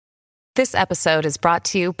This episode is brought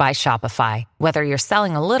to you by Shopify. Whether you're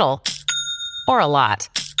selling a little or a lot,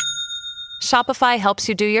 Shopify helps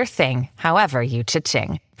you do your thing, however you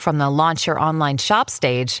cha-ching. From the launch your online shop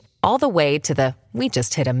stage, all the way to the we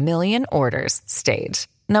just hit 1 million orders stage.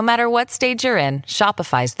 No matter what stage you're in,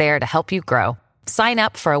 Shopify's there to help you grow. Sign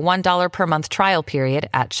up for a $1 per month trial period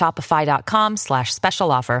at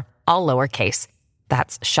shopify.com/special offer, all lowercase.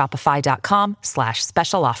 That's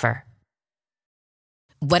shopify.com/special offer.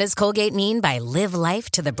 What does Colgate mean by live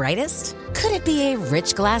life to the brightest? Could it be a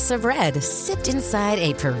rich glass of red sipped inside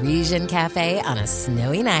a Parisian cafe on a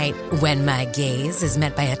snowy night when my gaze is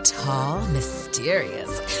met by a tall,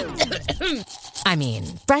 mysterious... I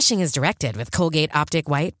mean, brushing is directed with Colgate Optic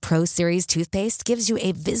White Pro Series toothpaste gives you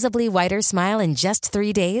a visibly whiter smile in just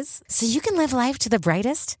 3 days, so you can live life to the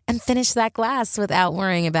brightest and finish that glass without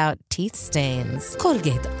worrying about teeth stains.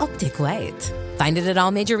 Colgate Optic White. Find it at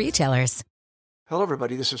all major retailers. Hello,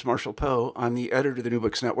 everybody. This is Marshall Poe. I'm the editor of the New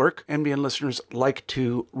Books Network. NBN listeners like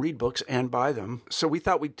to read books and buy them. So we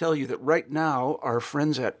thought we'd tell you that right now, our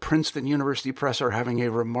friends at Princeton University Press are having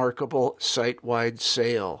a remarkable site-wide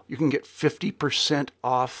sale. You can get 50%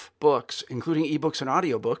 off books, including ebooks and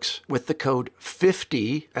audiobooks, with the code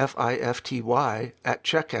 50, F-I-F-T-Y, at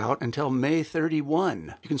checkout until May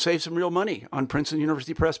 31. You can save some real money on Princeton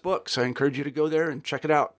University Press books. I encourage you to go there and check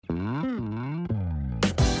it out.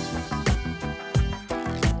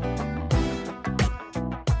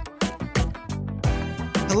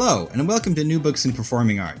 Hello, and welcome to New Books in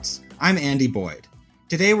Performing Arts. I'm Andy Boyd.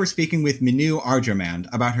 Today we're speaking with Minu Arjamand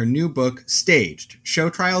about her new book, Staged: Show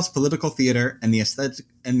Trials, Political Theater, and the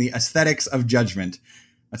Aesthetics of Judgment.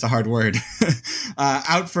 That's a hard word.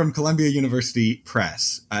 Out from Columbia University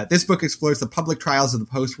Press. This book explores the public trials of the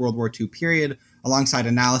post-World War II period, alongside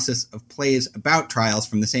analysis of plays about trials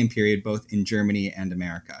from the same period, both in Germany and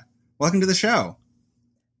America. Welcome to the show.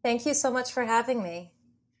 Thank you so much for having me.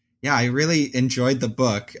 Yeah, I really enjoyed the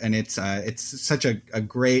book, and it's such a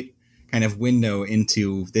great kind of window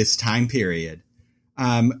into this time period.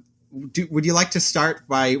 Would you like to start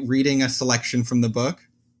by reading a selection from the book?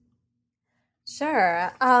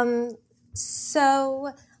 Sure.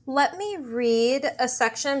 So let me read a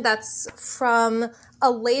section that's from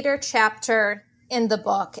a later chapter in the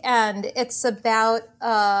book, and it's about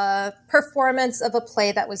a performance of a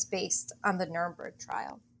play that was based on the Nuremberg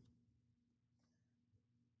trial.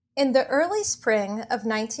 In the early spring of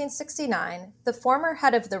 1969, the former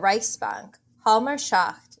head of the Reichsbank, Hjalmar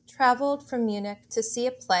Schacht, traveled from Munich to see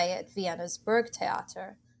a play at Vienna's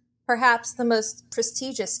Burgtheater, perhaps the most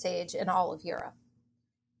prestigious stage in all of Europe.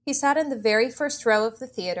 He sat in the very first row of the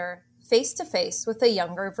theater, face to face with a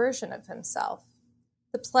younger version of himself.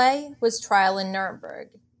 The play was Trial in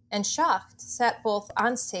Nuremberg, and Schacht sat both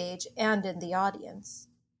on stage and in the audience.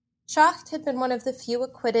 Schacht had been one of the few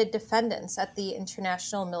acquitted defendants at the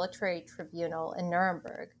International Military Tribunal in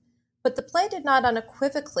Nuremberg, but the play did not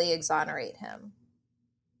unequivocally exonerate him.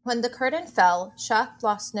 When the curtain fell, Schacht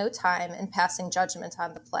lost no time in passing judgment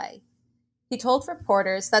on the play. He told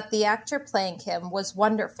reporters that the actor playing him was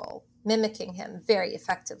wonderful, mimicking him very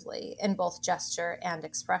effectively in both gesture and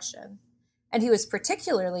expression. And he was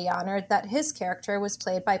particularly honored that his character was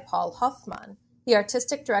played by Paul Hoffmann, the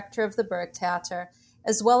artistic director of the Burgtheater,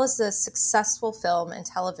 as well as a successful film and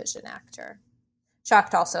television actor.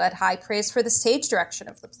 Schacht also had high praise for the stage direction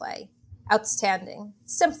of the play. Outstanding,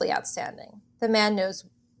 simply outstanding. The man knows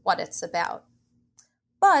what it's about.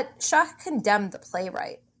 But Schacht condemned the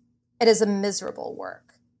playwright. It is a miserable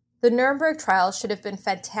work. The Nuremberg trial should have been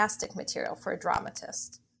fantastic material for a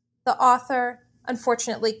dramatist. The author,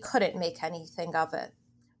 unfortunately, couldn't make anything of it.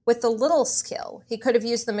 With a little skill, he could have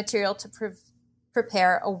used the material to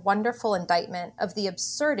prepare a wonderful indictment of the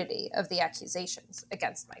absurdity of the accusations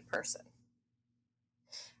against my person.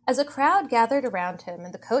 As a crowd gathered around him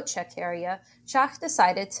in the coat check area, Schacht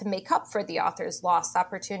decided to make up for the author's lost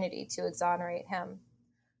opportunity to exonerate him.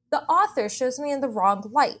 The author shows me in the wrong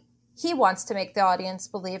light. He wants to make the audience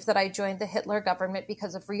believe that I joined the Hitler government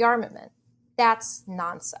because of rearmament. That's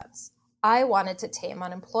nonsense. I wanted to tame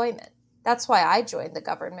unemployment. That's why I joined the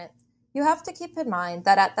government. You have to keep in mind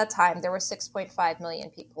that at that time there were 6.5 million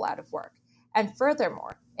people out of work. And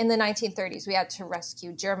furthermore, in the 1930s, we had to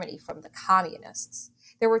rescue Germany from the communists.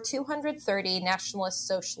 There were 230 nationalist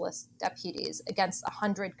socialist deputies against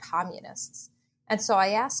 100 communists. And so I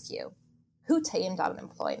ask you, who tamed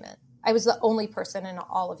unemployment? I was the only person in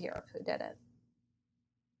all of Europe who did it.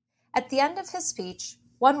 At the end of his speech,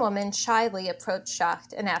 one woman shyly approached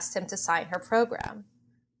Schacht and asked him to sign her program.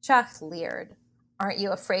 Schacht leered. Aren't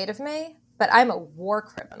you afraid of me? But I'm a war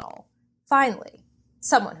criminal. Finally,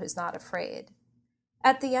 someone who's not afraid.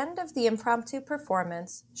 At the end of the impromptu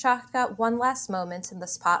performance, Schacht got one last moment in the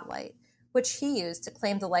spotlight, which he used to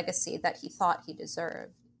claim the legacy that he thought he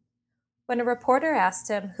deserved. When a reporter asked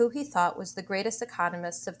him who he thought was the greatest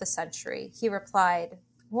economist of the century, he replied,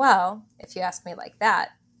 "Well, if you ask me like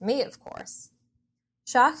that, me, of course."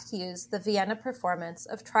 Schacht used the Vienna performance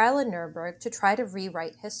of Trial in Nuremberg to try to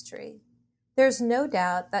rewrite history. There is no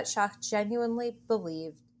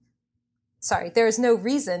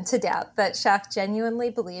reason to doubt that Schacht genuinely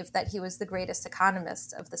believed that he was the greatest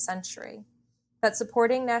economist of the century, that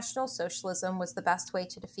supporting National Socialism was the best way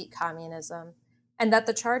to defeat communism, and that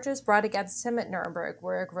the charges brought against him at Nuremberg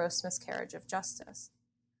were a gross miscarriage of justice.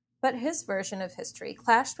 But his version of history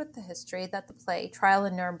clashed with the history that the play Trial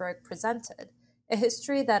in Nuremberg presented, a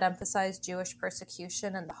history that emphasized Jewish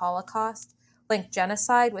persecution and the Holocaust, linked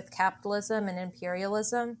genocide with capitalism and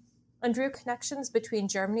imperialism, and drew connections between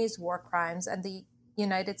Germany's war crimes and the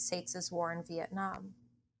United States' war in Vietnam.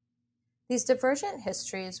 These divergent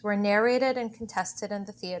histories were narrated and contested in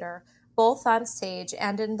the theater, both on stage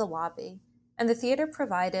and in the lobby, and the theater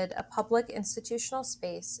provided a public institutional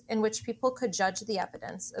space in which people could judge the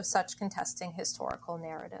evidence of such contesting historical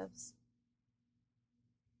narratives.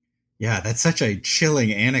 Yeah, that's such a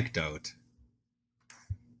chilling anecdote.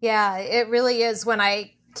 Yeah, it really is. When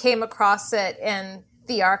I came across it in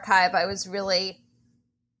the archive, I was really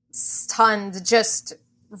stunned just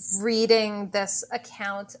reading this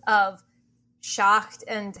account of Schacht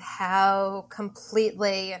and how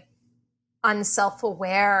completely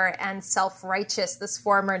unself-aware and self-righteous this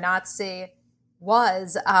former Nazi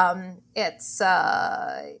was. It's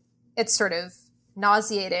sort of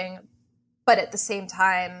nauseating, but at the same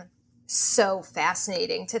time, so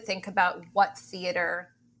fascinating to think about what theater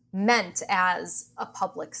meant as a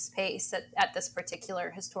public space at this particular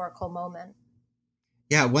historical moment.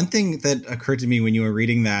 Yeah, one thing that occurred to me when you were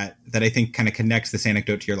reading that I think kind of connects this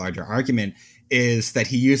anecdote to your larger argument is that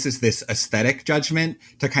he uses this aesthetic judgment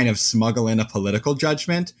to kind of smuggle in a political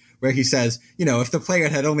judgment, where he says, if the player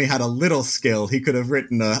had only had a little skill, he could have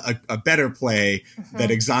written a better play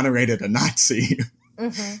that exonerated a Nazi. I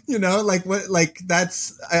feel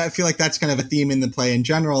like that's kind of a theme in the play in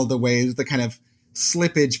general, the kind of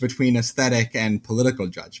slippage between aesthetic and political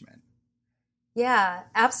judgment. Yeah,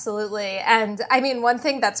 absolutely. And I mean, one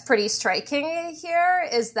thing that's pretty striking here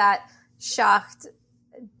is that Schacht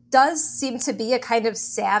does seem to be a kind of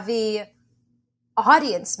savvy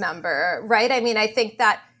audience member, right? I mean, I think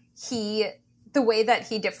that the way that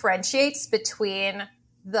he differentiates between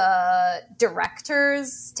the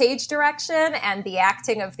director's stage direction and the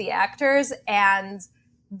acting of the actors and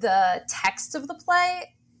the text of the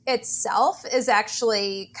play itself is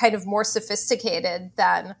actually kind of more sophisticated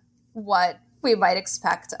than what we might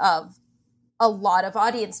expect of a lot of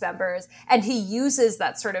audience members. And he uses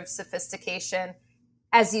that sort of sophistication,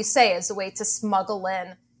 as you say, as a way to smuggle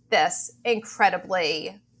in this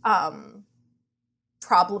incredibly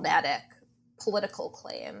problematic political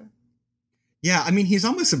claim. Yeah, I mean, he's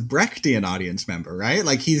almost a Brechtian audience member, right?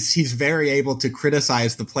 Like he's very able to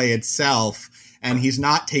criticize the play itself, and he's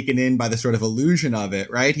not taken in by the sort of illusion of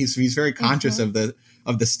it, right? He's very conscious of the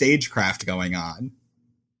stagecraft going on.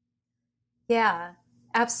 Yeah,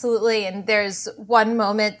 absolutely. And there's one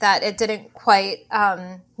moment that it didn't quite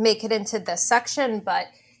make it into this section, but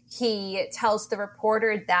he tells the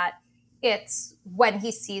reporter that it's when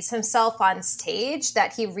he sees himself on stage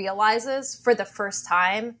that he realizes for the first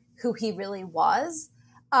time who he really was.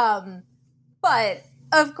 But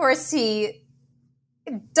of course, he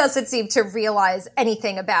doesn't seem to realize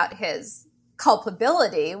anything about his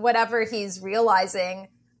culpability. Whatever he's realizing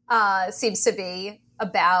seems to be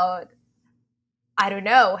about, I don't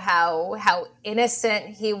know, how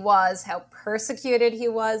innocent he was, how persecuted he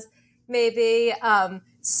was, maybe.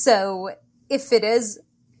 So if it is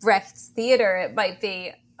Brecht's theater, it might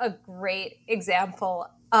be a great example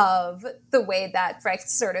of the way that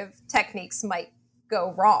Brecht's sort of techniques might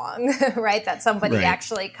go wrong, right? That somebody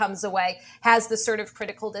actually comes away, has the sort of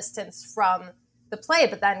critical distance from the play,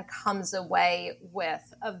 but then comes away with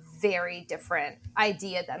a very different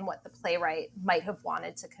idea than what the playwright might have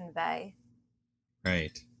wanted to convey.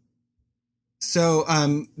 Right. So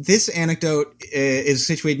this anecdote is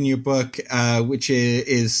situated in your book, which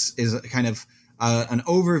is kind of an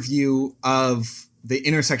overview of the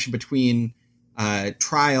intersection between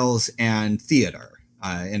trials and theater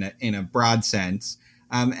in a broad sense.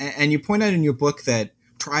 And you point out in your book that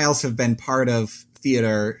trials have been part of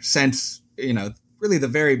theater since, really the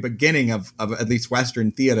very beginning of at least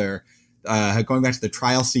Western theater, going back to the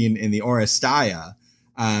trial scene in the Oresteia.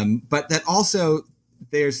 But that also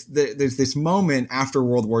there's this moment after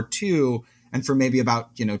World War II and for maybe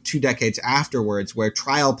about, 2 decades afterwards, where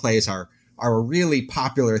trial plays are a really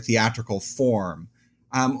popular theatrical form.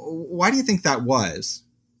 Why do you think that was?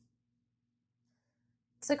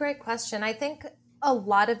 It's a great question. I think a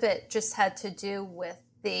lot of it just had to do with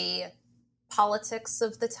the politics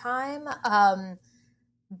of the time.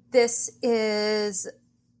 This is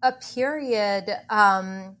a period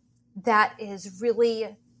that is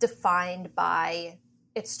really defined by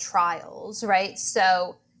its trials, right?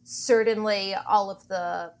 So certainly all of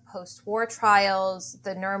the post-war trials,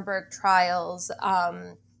 the Nuremberg trials,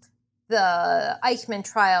 the Eichmann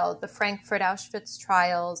trial, the Frankfurt Auschwitz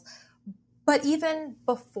trials. But even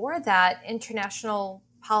before that, international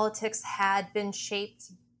politics had been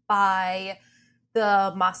shaped by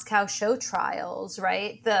the Moscow show trials,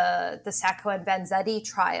 right? The Sacco and Vanzetti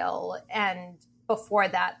trial, and before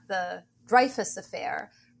that, the Dreyfus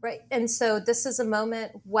affair, right? And so this is a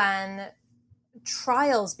moment when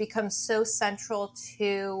trials become so central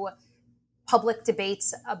to public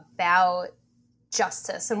debates about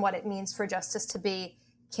justice and what it means for justice to be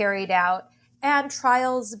carried out. And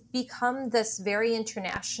trials become this very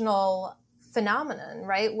international phenomenon,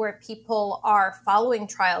 right? Where people are following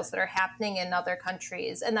trials that are happening in other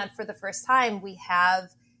countries. And then for the first time, we have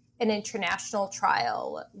an international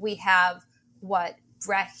trial. We have what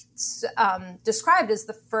Brecht described as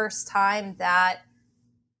the first time that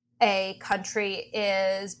a country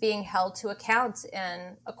is being held to account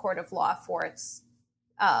in a court of law for its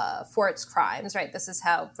crimes, right? This is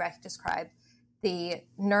how Brecht described the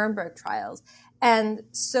Nuremberg trials. And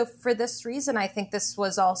so for this reason, I think this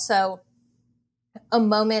was also a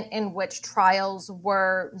moment in which trials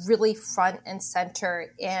were really front and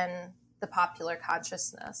center in the popular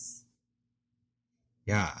consciousness.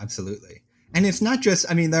 Yeah, absolutely. And it's not just,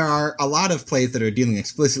 there are a lot of plays that are dealing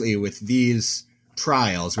explicitly with these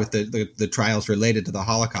trials, with the trials related to the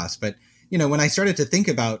Holocaust. But, when I started to think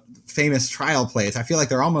about famous trial plays, I feel like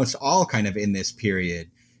they're almost all kind of in this period,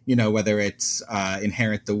 whether it's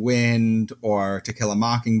Inherit the Wind or To Kill a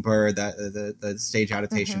Mockingbird, the stage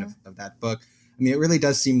adaptation of that book. It really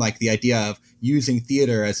does seem like the idea of using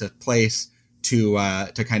theater as a place to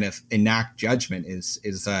kind of enact judgment is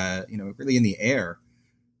really in the air.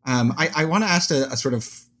 I want to ask a sort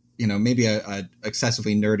of, maybe a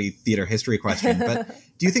excessively nerdy theater history question, but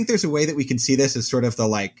do you think there's a way that we can see this as sort of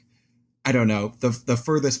the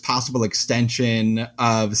furthest possible extension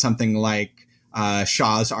of something like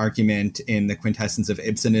Shaw's argument in The Quintessence of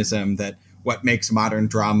Ibsenism, that what makes modern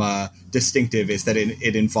drama distinctive is that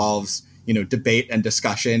it involves, debate and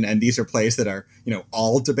discussion, and these are plays that are,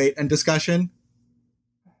 all debate and discussion?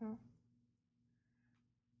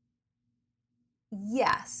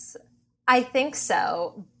 Yes, I think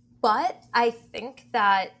so. But I think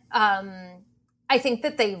that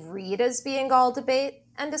they read as being all debate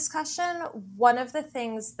and discussion. One of the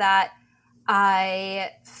things that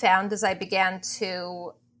I found as I began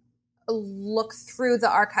to look through the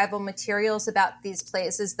archival materials about these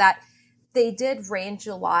plays is that they did range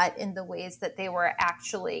a lot in the ways that they were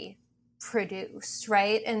actually produced,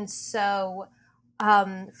 right? And so,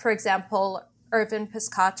 for example, Irvin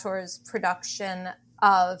Piscator's production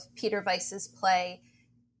of Peter Weiss's play,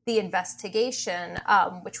 The Investigation,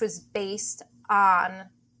 which was based on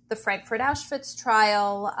the Frankfurt Auschwitz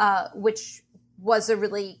trial, which was a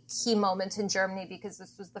really key moment in Germany because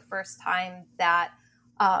this was the first time that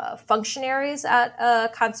functionaries at a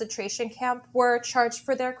concentration camp were charged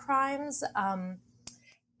for their crimes.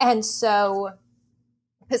 And so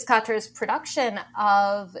Piscator's production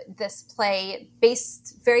of this play,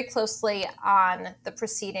 based very closely on the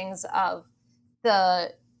proceedings of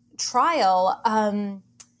the trial,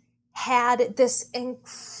 had this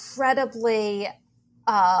incredibly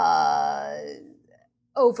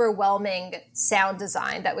overwhelming sound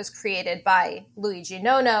design that was created by Luigi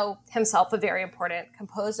Nono, himself a very important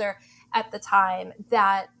composer at the time,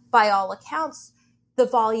 that by all accounts, the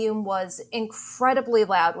volume was incredibly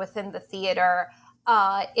loud within the theater.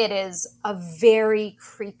 It is a very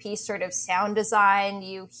creepy sort of sound design.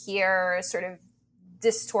 You hear sort of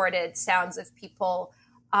distorted sounds of people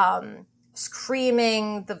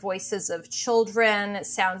screaming, the voices of children,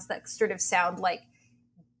 sounds that sort of sound like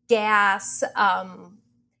gas.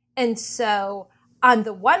 And so on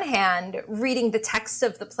the one hand, reading the text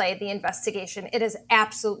of the play, The Investigation, it is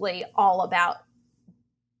absolutely all about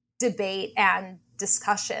debate and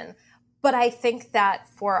discussion. But I think that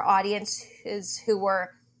for audiences who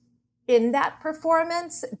were in that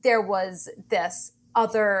performance, there was this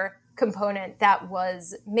other component that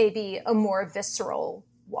was maybe a more visceral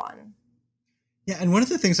one. Yeah, and one of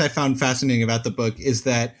the things I found fascinating about the book is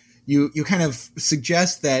that you kind of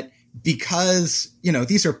suggest that because,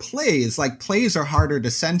 these are plays, like plays are harder to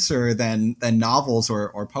censor than novels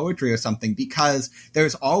or poetry or something, because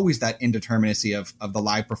there's always that indeterminacy of the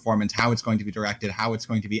live performance, how it's going to be directed, how it's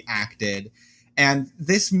going to be acted. And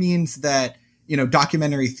this means that,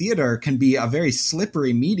 documentary theater can be a very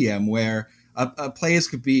slippery medium where plays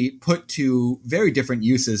could be put to very different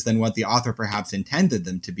uses than what the author perhaps intended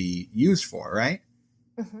them to be used for, right?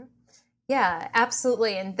 Mm-hmm. Yeah,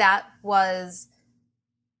 absolutely. And that was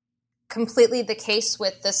completely the case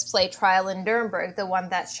with this play trial in Nuremberg, the one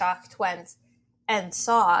that Schacht went and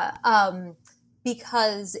saw,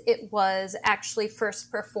 because it was actually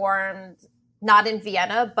first performed not in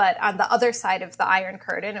Vienna, but on the other side of the Iron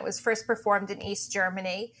Curtain. It was first performed in East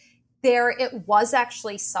Germany. There it was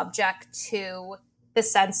actually subject to the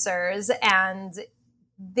censors, and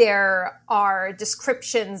there are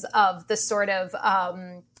descriptions of the sort of,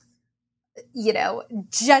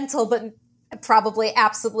 gentle but probably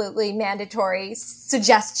absolutely mandatory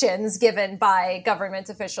suggestions given by government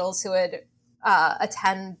officials who would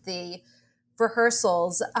attend the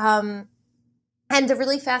rehearsals. And the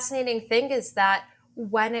really fascinating thing is that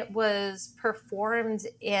when it was performed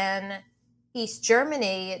in East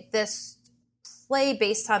Germany, this play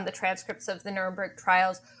based on the transcripts of the Nuremberg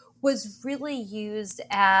trials was really used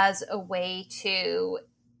as a way to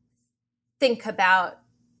think about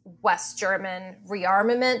West German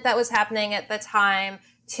rearmament that was happening at the time,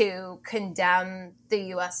 to condemn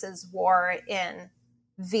the US's war in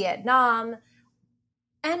Vietnam,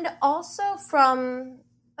 and also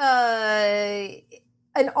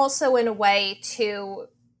in a way to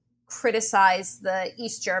criticize the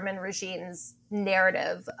East German regime's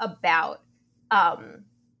narrative about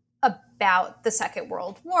the Second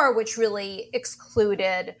World War, which really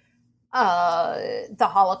excluded the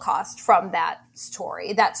Holocaust from that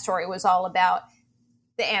story. That story was all about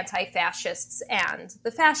the anti-fascists and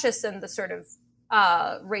the fascists and the sort of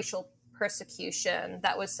racial persecution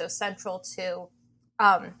that was so central to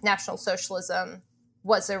National Socialism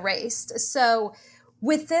was erased. So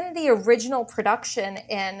within the original production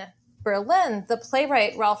in Berlin, the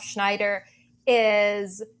playwright Ralph Schneider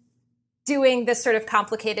is doing this sort of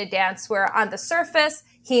complicated dance where on the surface,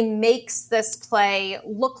 he makes this play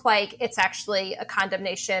look like it's actually a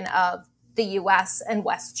condemnation of the US and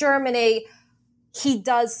West Germany. He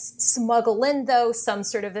does smuggle in, though, some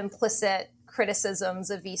sort of implicit criticisms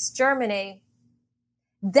of East Germany.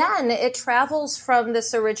 Then it travels from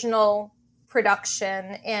this original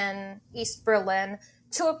production in East Berlin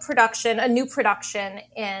to a new production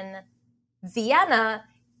in Vienna,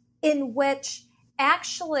 in which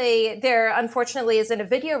actually there unfortunately isn't a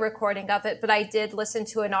video recording of it, but I did listen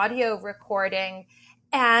to an audio recording,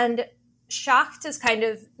 and Schacht is kind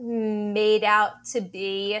of made out to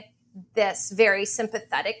be this very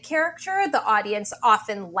sympathetic character. The audience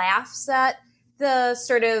often laughs at the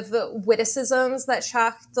sort of witticisms that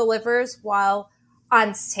Schacht delivers, while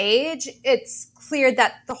on stage, it's clear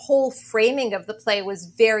that the whole framing of the play was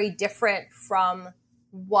very different from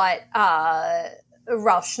what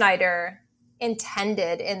Ralph Schneider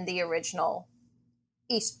intended in the original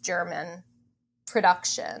East German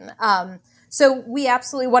production. So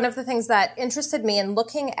one of the things that interested me in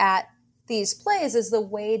looking at these plays is the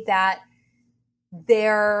way that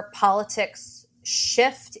their politics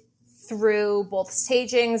shift through both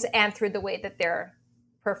stagings and through the way that they're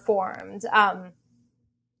performed.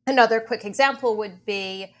 Another quick example would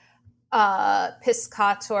be Irvin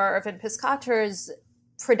Piscator's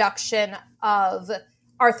production of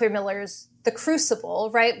Arthur Miller's The Crucible,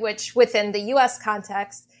 right, which within the U.S.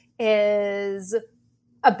 context is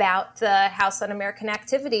about the House Un-American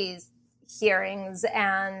Activities hearings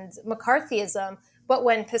and McCarthyism. But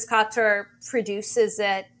when Piscator produces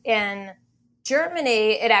it in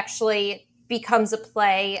Germany, it actually becomes a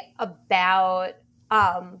play about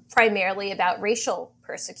primarily about racial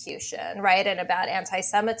persecution, right, and about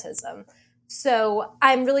anti-Semitism. So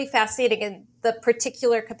I'm really fascinated in the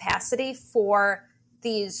particular capacity for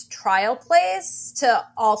these trial plays to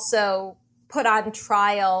also put on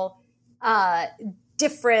trial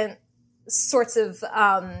different sorts of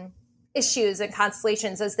issues and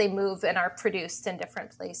constellations as they move and are produced in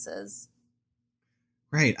different places.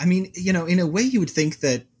 Right. I mean, in a way you would think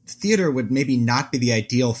that theater would maybe not be the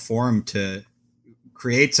ideal form to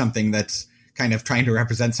create something that's kind of trying to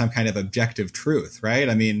represent some kind of objective truth, right?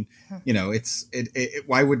 I mean,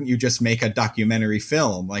 why wouldn't you just make a documentary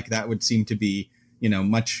film? Like that would seem to be,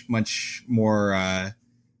 much more,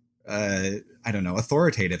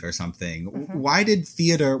 authoritative or something. Mm-hmm. Why did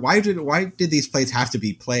these plays have to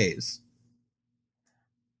be plays?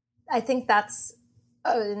 I think that's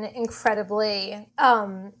an incredibly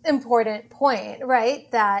important point,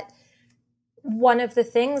 right? That one of the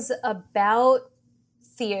things about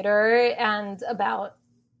theater and about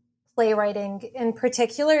playwriting in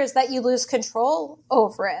particular is that you lose control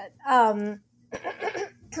over it.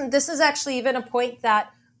 This is actually even a point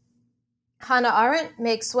that Hannah Arendt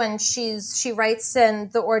makes when she writes in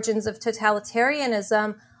The Origins of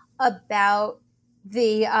Totalitarianism about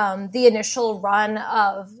the initial run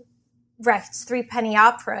of Brecht's Threepenny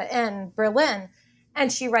Opera in Berlin.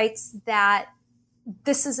 And she writes that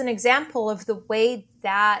this is an example of the way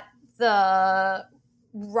that the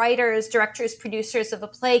writers, directors, producers of a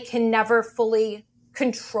play can never fully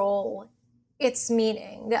control its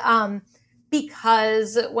meaning.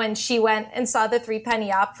 Because when she went and saw the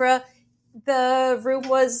Threepenny Opera, the room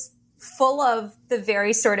was full of the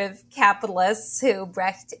very sort of capitalists who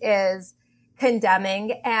Brecht is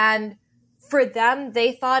condemning. And for them,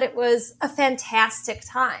 they thought it was a fantastic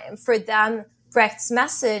time. For them, Brecht's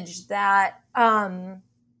message that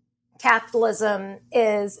capitalism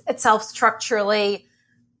is itself structurally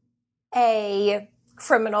a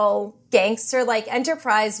criminal gangster-like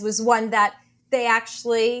enterprise was one that they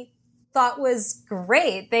actually thought was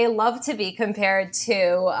great. They love to be compared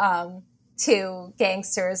to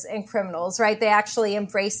gangsters and criminals, right? They actually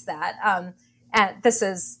embrace that. And this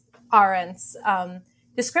is Arendt's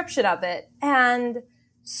description of it. And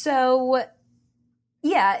so,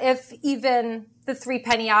 yeah, if even the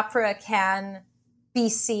Threepenny Opera can be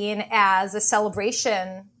seen as a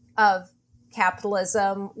celebration of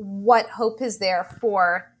capitalism, what hope is there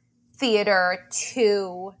for theater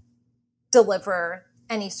to deliver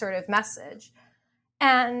any sort of message?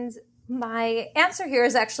 And my answer here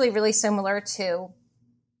is actually really similar to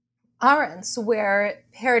Arendt's, where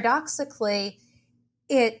paradoxically,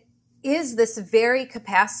 it is this very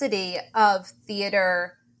capacity of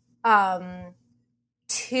theater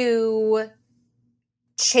to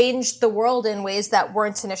change the world in ways that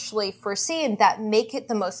weren't initially foreseen that make it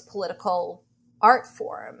the most political art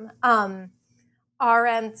form.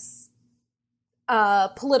 Arendt's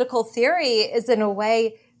political theory is in a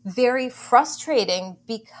way very frustrating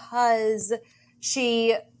because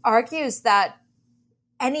she argues that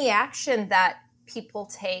any action that people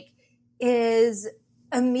take is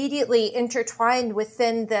immediately intertwined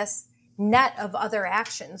within this net of other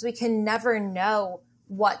actions. We can never know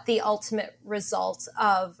what the ultimate result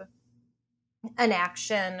of an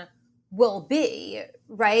action will be,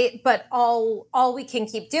 right? But all we can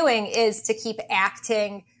keep doing is to keep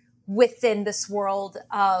acting within this world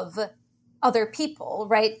of other people,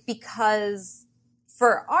 right? Because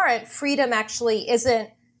for Arendt, freedom actually isn't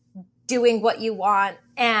doing what you want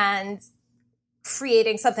and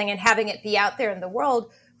creating something and having it be out there in the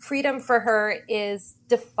world. Freedom for her is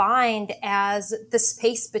defined as the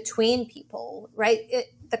space between people, right?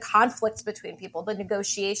 The conflicts between people, the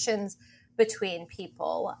negotiations between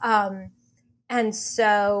people. And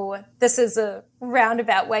so this is a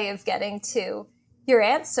roundabout way of getting to your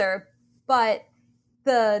answer, but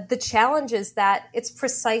the challenge is that it's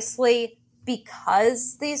precisely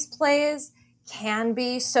because these plays can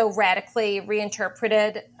be so radically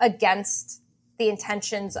reinterpreted against the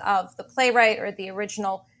intentions of the playwright or the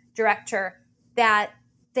original director that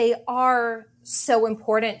they are so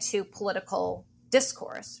important to political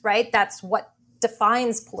discourse, right? That's what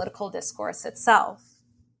defines political discourse itself.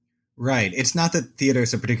 Right. It's not that theater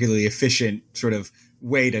is a particularly efficient sort of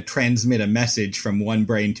way to transmit a message from one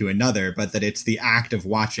brain to another, but that it's the act of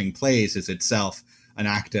watching plays is itself an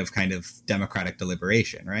act of kind of democratic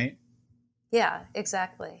deliberation, right? Yeah,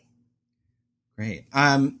 exactly. Great.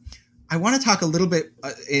 I want to talk a little bit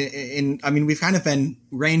we've kind of been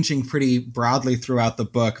ranging pretty broadly throughout the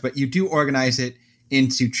book, but you do organize it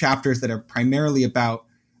into chapters that are primarily about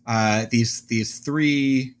these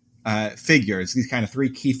three figures, these kind of three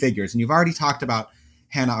key figures. And you've already talked about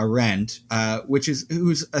Hannah Arendt,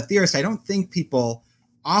 who's a theorist I don't think people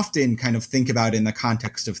often kind of think about in the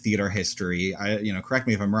context of theater history. Correct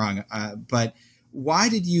me if I'm wrong, but why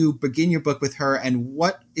did you begin your book with her, and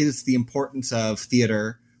what is the importance of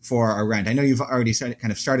theater for Arendt? I know you've already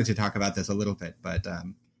kind of started to talk about this a little bit, but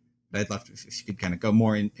I'd love if you could kind of go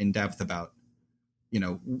more in depth about,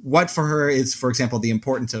 what for her is, for example, the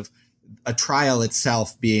importance of a trial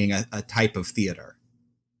itself being a type of theater.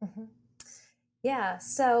 Mm-hmm. Yeah,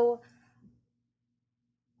 so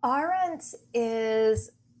Arendt is,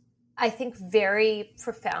 I think, very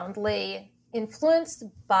profoundly influenced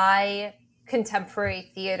by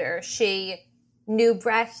contemporary theater. She knew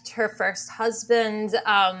Brecht. Her first husband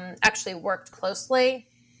actually worked closely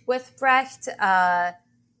with Brecht,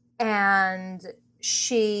 and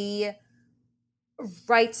she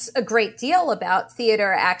writes a great deal about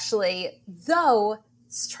theater, actually, though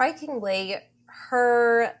strikingly,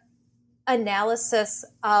 her analysis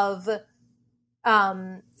of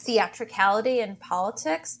theatricality in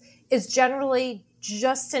politics is generally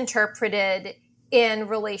just interpreted in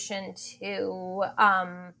relation to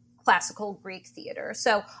classical Greek theater.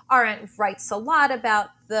 So Arendt writes a lot about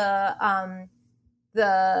the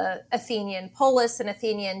Athenian polis and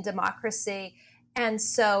Athenian democracy. And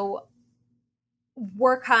so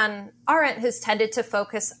work on Arendt has tended to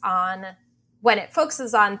focus on, when it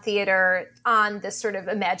focuses on theater, on this sort of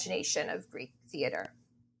imagination of Greek theater.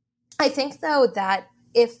 I think, though, that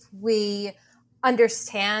if we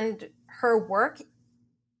understand her work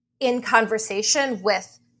in conversation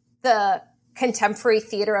with the contemporary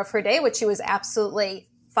theater of her day, which she was absolutely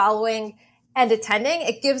following and attending,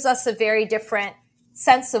 it gives us a very different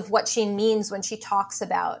sense of what she means when she talks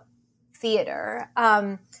about theater.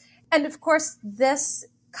 And of course, this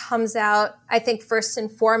comes out, I think, first and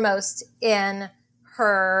foremost in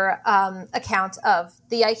her account of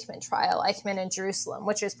the Eichmann trial, Eichmann in Jerusalem,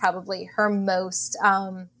 which is probably her most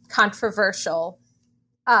controversial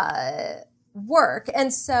work.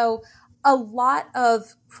 And so a lot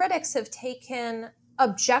of critics have taken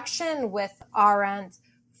objection with Arendt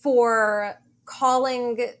for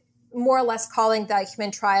more or less calling the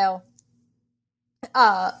Eichmann trial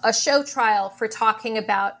a show trial, for talking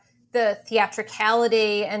about the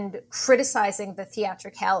theatricality and criticizing the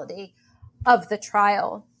theatricality of the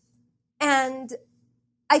trial. And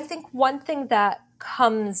I think one thing that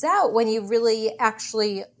comes out when you really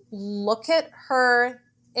actually look at her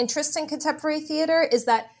interest in contemporary theater is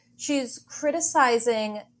that she's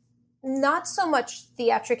criticizing not so much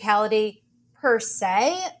theatricality per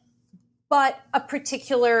se, but a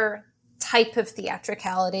particular type of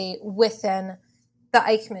theatricality within the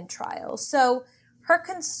Eichmann trial. So her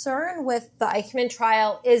concern with the Eichmann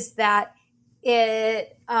trial is that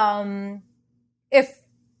it, if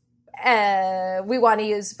we want to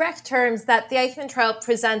use Brecht terms, that the Eichmann trial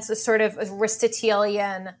presents a sort of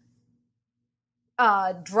Aristotelian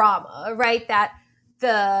drama, right? That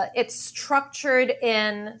it's structured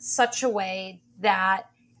in such a way that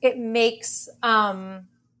it makes the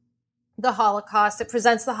Holocaust, it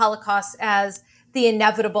presents the Holocaust as the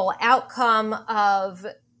inevitable outcome of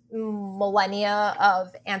millennia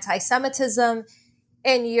of anti-Semitism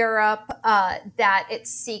in Europe, that it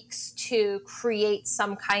seeks to create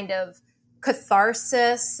some kind of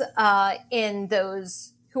catharsis in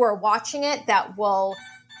those who are watching it, that will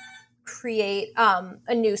create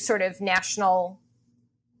a new sort of national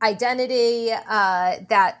identity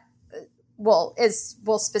that will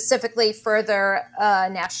specifically further a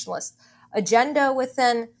nationalist agenda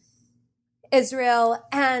within Israel.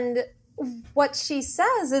 And what she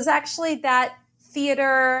says is actually that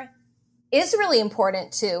theater is really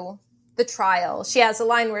important to the trial. She has a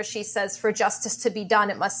line where she says, "For justice to be done,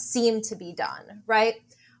 it must seem to be done," right?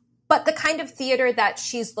 But the kind of theater that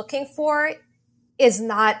she's looking for is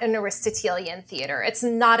not an Aristotelian theater. It's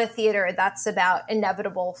not a theater that's about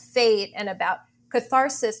inevitable fate and about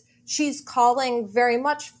catharsis. She's calling very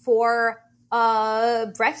much for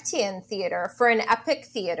a Brechtian theater, for an epic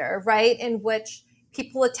theater, right? In which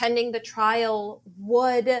people attending the trial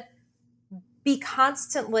would be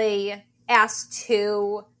constantly asked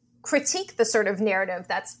to critique the sort of narrative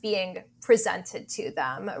that's being presented to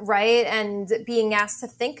them, right? And being asked to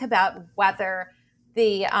think about whether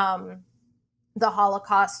the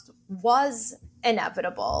Holocaust was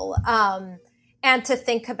inevitable, and to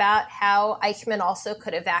think about how Eichmann also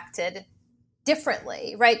could have acted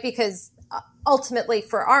differently, right? Because ultimately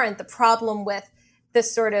for Arendt, the problem with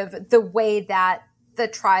this sort of the way that the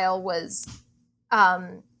trial was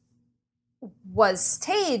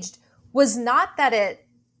staged was not that it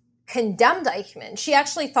condemned Eichmann. She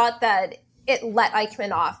actually thought that it let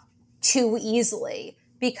Eichmann off too easily,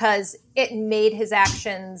 because it made his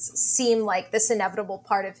actions seem like this inevitable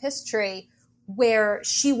part of history, where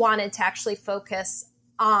she wanted to actually focus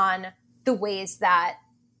on the ways that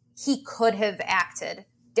he could have acted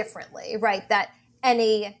differently, right? That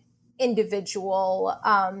any individual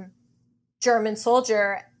German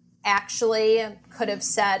soldier actually could have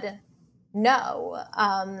said no,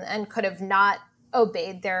 and could have not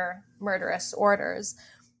obeyed their murderous orders.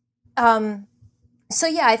 So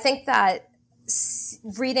yeah, I think that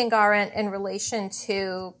reading Arendt in relation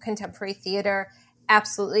to contemporary theater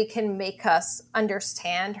absolutely can make us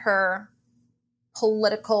understand her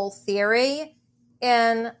political theory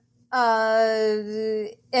in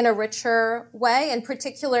a richer way, and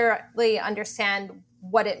particularly understand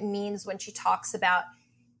what it means when she talks about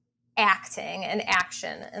acting and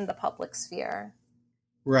action in the public sphere.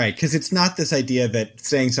 Right, because it's not this idea that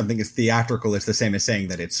saying something is theatrical is the same as saying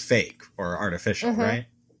that it's fake or artificial, right?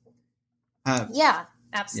 Yeah,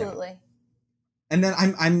 absolutely. And then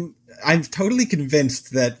I'm totally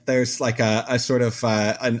convinced that there's like a sort of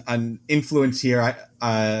an influence here,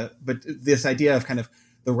 but this idea of kind of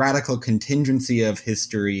the radical contingency of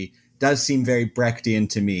history does seem very Brechtian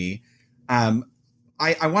to me.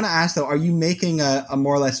 I want to ask, though, are you making a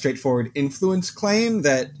more or less straightforward influence claim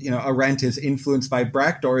that, Arendt is influenced by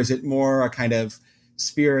Brecht, or is it more a kind of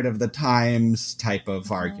spirit of the times type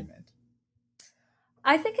of argument?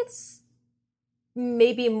 I think it's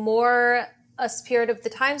maybe more a spirit of the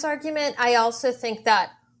times argument. I also think that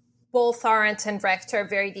both Arendt and Brecht are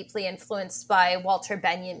very deeply influenced by Walter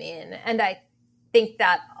Benjamin. And I think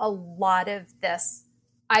that a lot of this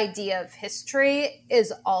idea of history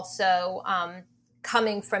is also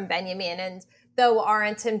coming from Benjamin. And though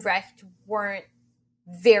Arendt and Brecht weren't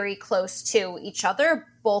very close to each other,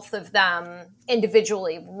 both of them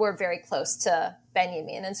individually were very close to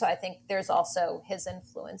Benjamin. And so I think there's also his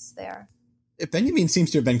influence there. Benjamin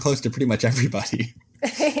seems to have been close to pretty much everybody.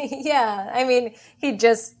 Yeah, I mean, he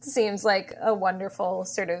just seems like a wonderful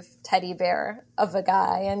sort of teddy bear of a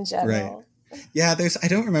guy in general. Right. Yeah, I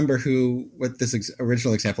don't remember what this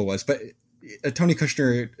original example was, but Tony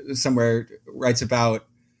Kushner somewhere writes about,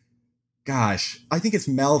 gosh, I think it's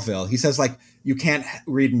Melville. He says, like, you can't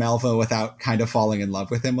read Melville without kind of falling in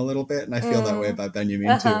love with him a little bit. And I feel that way about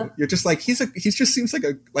Benjamin too. You're just like, he just seems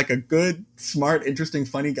like a good, smart, interesting,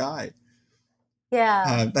 funny guy.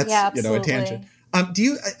 Yeah. That's, absolutely. a tangent. I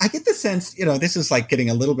get the sense, this is like getting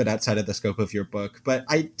a little bit outside of the scope of your book, but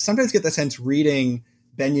I sometimes get the sense reading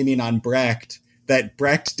Benjamin on Brecht that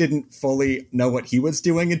Brecht didn't fully know what he was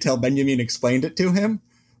doing until Benjamin explained it to him.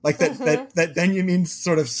 Like that Benjamin's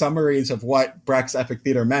sort of summaries of what Brecht's epic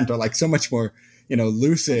theater meant are like so much more,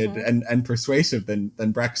 lucid and persuasive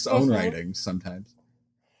than Brecht's own writings sometimes.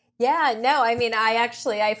 Yeah, no, I mean,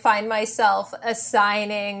 I find myself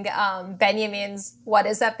assigning Benjamin's What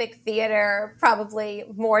is Epic Theater probably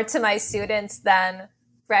more to my students than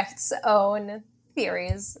Brecht's own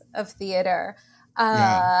theories of theater.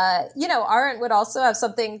 Arendt would also have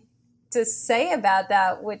something to say about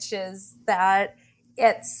that, which is that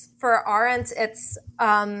for Arendt, it's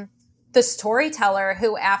the storyteller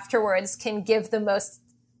who afterwards can give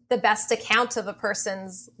the best account of a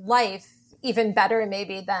person's life, even better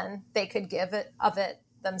maybe than they could give it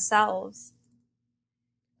themselves.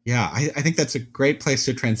 Yeah, I think that's a great place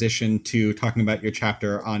to transition to talking about your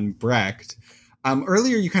chapter on Brecht.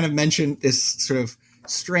 Earlier, you kind of mentioned this sort of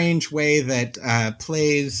strange way that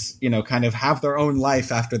plays, kind of have their own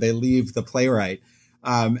life after they leave the playwright.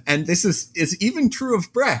 And this is even true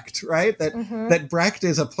of Brecht, right? That Brecht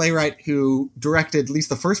is a playwright who directed at least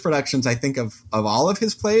the first productions, I think, of all of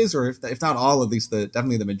his plays, or if not all, at least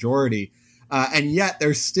definitely the majority. And yet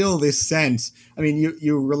there's still this sense. I mean,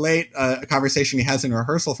 you relate a conversation he has in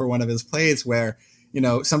rehearsal for one of his plays where,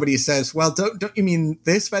 somebody says, well, don't you mean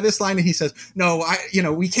this by this line? And he says, no,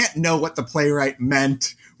 we can't know what the playwright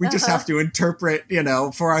meant. We just have to interpret,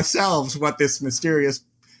 for ourselves what this mysterious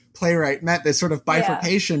playwright meant. This sort of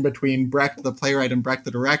bifurcation between Brecht the playwright and Brecht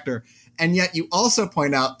the director. And yet you also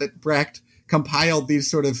point out that Brecht compiled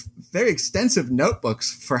these sort of very extensive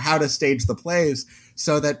notebooks for how to stage the plays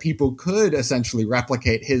so that people could essentially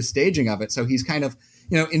replicate his staging of it. So he's kind of,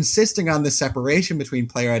 insisting on the separation between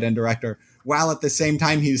playwright and director, while at the same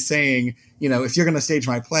time he's saying, if you're going to stage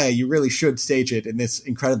my play, you really should stage it in this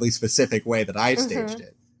incredibly specific way that I staged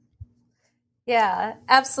it. Yeah,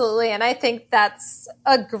 absolutely. And I think that's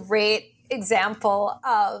a great example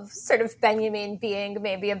of sort of Benjamin being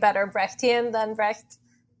maybe a better Brechtian than Brecht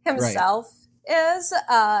himself is.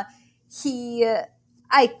 He,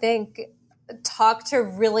 I think, talked a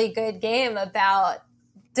really good game about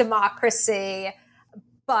democracy,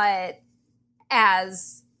 but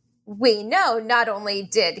as we know, not only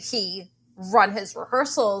did he run his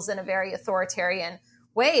rehearsals in a very authoritarian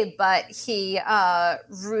way, but he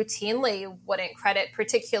routinely wouldn't credit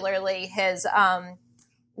particularly his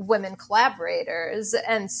women collaborators.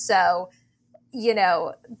 And so,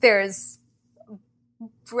 there's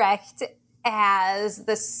Brecht as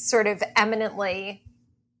this sort of eminently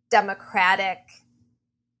democratic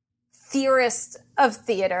theorist of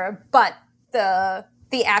theater, but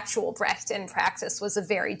the actual Brecht in practice was a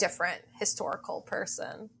very different historical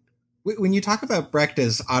person. When you talk about Brecht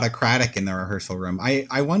as autocratic in the rehearsal room,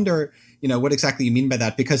 I wonder, what exactly you mean by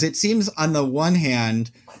that, because it seems on the one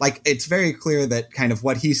hand, like it's very clear that kind of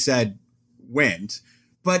what he said went,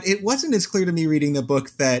 but it wasn't as clear to me reading the book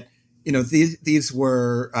that, these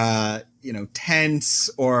were, tense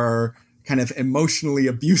or kind of emotionally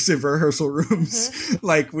abusive rehearsal rooms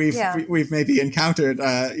like we've maybe encountered,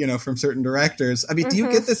 from certain directors. I mean, do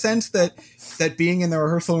you get the sense that being in the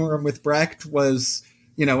rehearsal room with Brecht was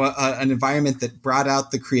an environment that brought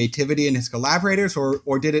out the creativity in his collaborators,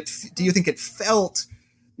 or do you think it felt,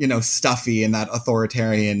 stuffy in that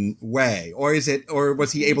authoritarian way? Or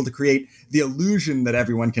was he able to create the illusion that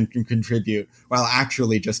everyone can contribute while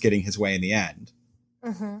actually just getting his way in the end?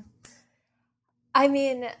 Mm-hmm. I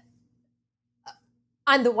mean,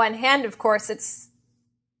 on the one hand, of course, it's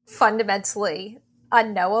fundamentally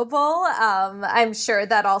unknowable. I'm sure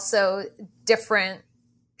that also different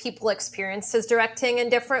people experienced his directing in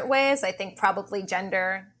different ways. I think probably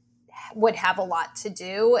gender would have a lot to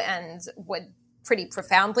do and would pretty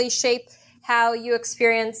profoundly shape how you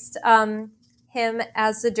experienced him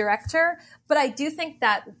as a director. But I do think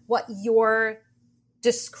that what you're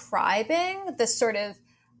describing, this sort of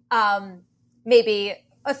maybe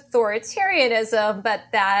authoritarianism, but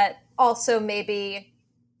that also maybe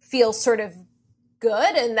feels sort of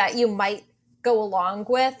good and that you might go along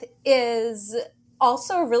with, is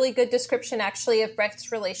also a really good description, actually, of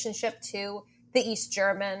Brecht's relationship to the East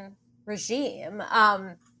German regime.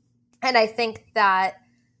 And I think that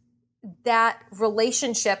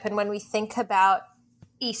relationship, and when we think about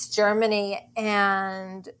East Germany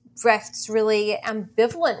and Brecht's really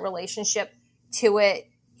ambivalent relationship to it,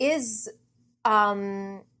 is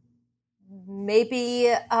maybe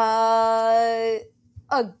a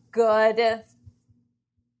good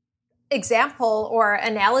example or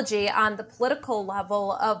analogy on the political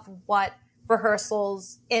level of what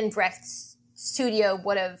rehearsals in Brecht's studio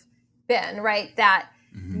would have been, right? That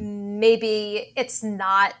maybe it's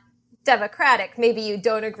not democratic, maybe you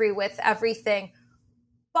don't agree with everything,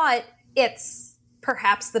 but it's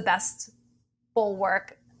perhaps the best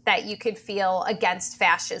bulwark that you could feel against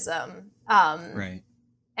fascism. Right.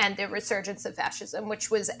 And the resurgence of fascism, which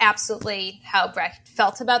was absolutely how Brecht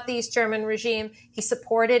felt about the East German regime. He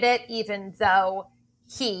supported it, even though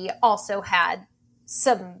he also had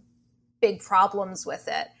some big problems with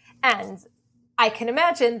it. And I can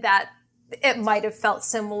imagine that it might have felt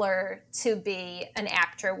similar to be an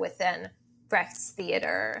actor within Brecht's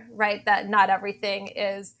theater, right? That not everything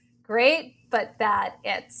is great, but that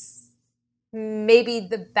it's maybe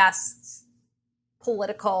the best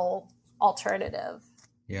political alternative.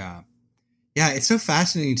 Yeah. Yeah, it's so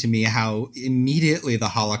fascinating to me how immediately the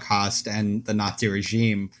Holocaust and the Nazi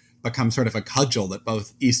regime become sort of a cudgel that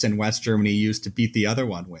both East and West Germany used to beat the other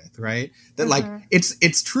one with, right? That like,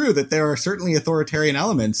 it's true that there are certainly authoritarian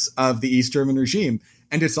elements of the East German regime.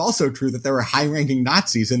 And it's also true that there were high-ranking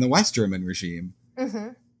Nazis in the West German regime. Mm-hmm.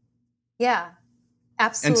 Yeah,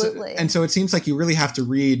 absolutely. And so it seems like you really have to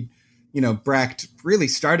read, Brecht really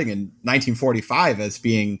starting in 1945 as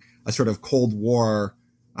being a sort of Cold War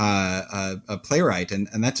a playwright,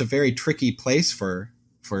 and that's a very tricky place for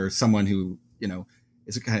someone who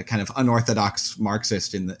is a kind of unorthodox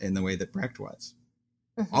Marxist in the way that Brecht was.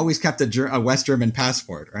 Mm-hmm. Always kept a West German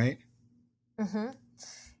passport, right? Mm-hmm.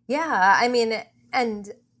 Yeah, I mean,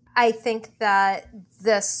 and I think that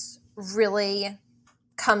this really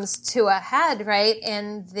comes to a head, right,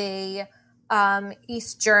 in the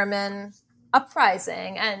East German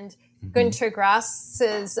uprising. And Günter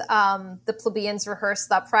Grass's The Plebeians Rehearse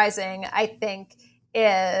the Uprising, I think,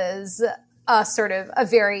 is a sort of a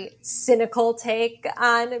very cynical take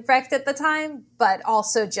on Brecht at the time, but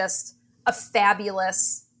also just a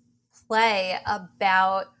fabulous play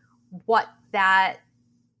about what that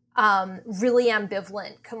really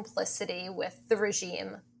ambivalent complicity with the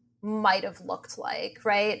regime might have looked like,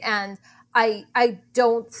 right? And I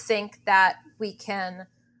don't think that we can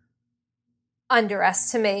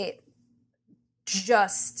underestimate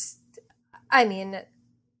just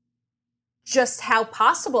how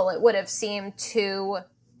possible it would have seemed to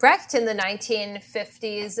Brecht in the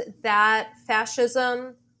 1950s that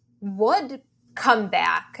fascism would come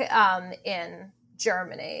back in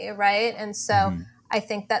Germany, right? And so I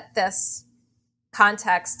think that this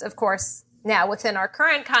context, of course, now within our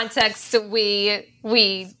current context, we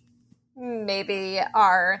maybe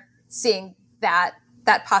are seeing that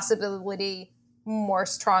possibility more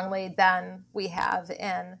strongly than we have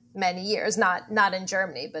in many years, not in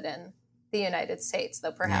Germany, but in the United States,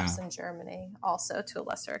 though perhaps in Germany also to a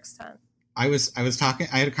lesser extent. I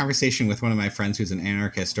had a conversation with one of my friends who's an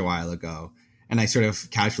anarchist a while ago, and I sort of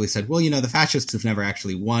casually said, well, the fascists have never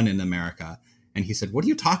actually won in America. And he said, what are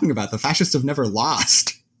you talking about? The fascists have never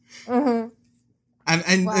lost. Mm-hmm.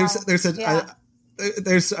 And wow.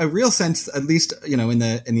 There's a real sense, at least, in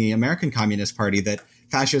the American Communist Party, that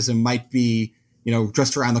fascism might be,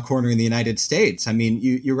 just around the corner in the United States. I mean,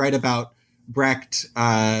 you write about Brecht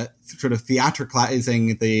sort of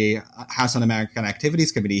theatricalizing the House Un-American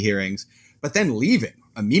Activities Committee hearings, but then leaving,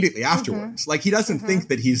 immediately afterwards. Like, he doesn't think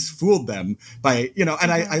that he's fooled them by, and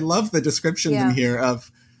I love the descriptions in here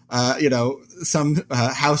of, some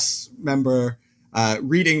House member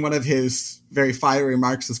reading one of his very fiery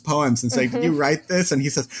Marxist poems and saying, "Did you write this?" And he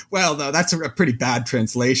says, "Well, no, that's a pretty bad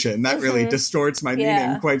translation. That really distorts my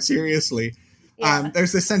meaning quite seriously." Yeah.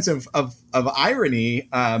 There's this sense of irony,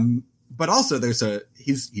 but also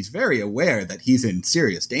he's very aware that he's in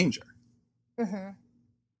serious danger. Mm-hmm.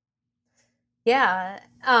 Yeah.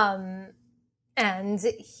 And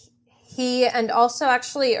he and also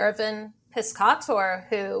actually Irvin Piscator,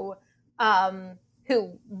 who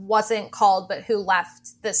wasn't called, but who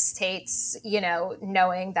left the States,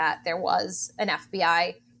 knowing that there was an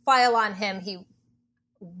FBI file on him. He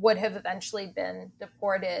would have eventually been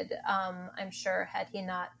deported, I'm sure, had he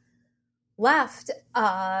not left.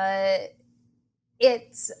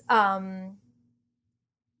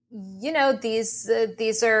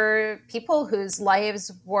 These are people whose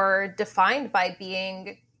lives were defined by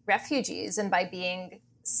being refugees and by being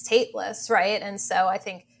stateless, right? And so I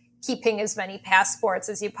think keeping as many passports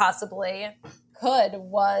as you possibly could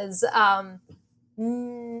was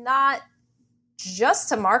not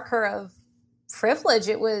just a marker of privilege.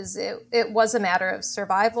 It was a matter of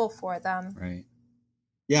survival for them. Right.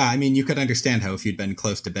 Yeah, I mean, you could understand how if you'd been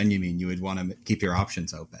close to Benjamin, you would want to keep your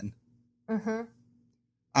options open. Mm-hmm.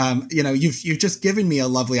 You've just given me a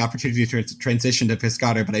lovely opportunity to transition to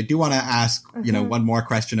Piscator, but I do want to ask, one more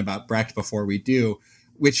question about Brecht before we do,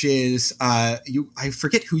 which is, I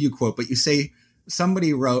forget who you quote, but you say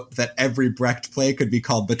somebody wrote that every Brecht play could be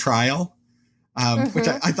called The Trial, which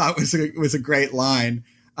I thought was a great line.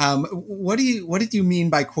 What did you mean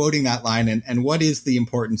by quoting that line, and what is the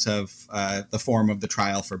importance of the form of the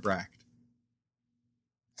trial for Brecht?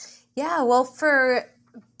 Yeah, well, for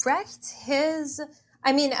Brecht,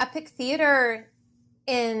 epic theater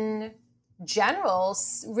in general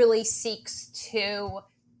really seeks to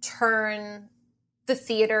turn the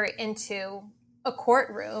theater into a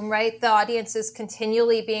courtroom, right? The audience is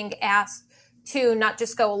continually being asked to not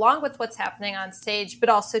just go along with what's happening on stage, but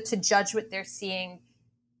also to judge what they're seeing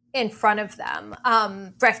in front of them.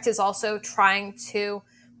 Brecht is also trying to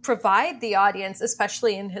provide the audience,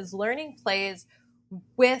 especially in his learning plays,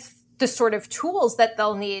 with the sort of tools that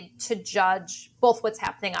they'll need to judge both what's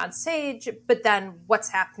happening on stage, but then what's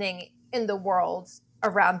happening in the world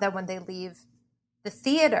around them when they leave the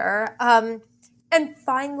theater. And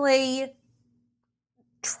finally,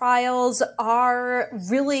 trials are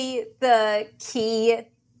really the key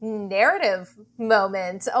narrative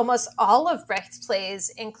moment. Almost all of Brecht's plays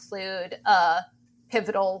include a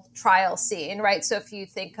pivotal trial scene, right? So if you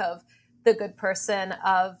think of The Good Person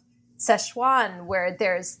of Szechuan, where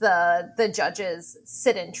there's the judges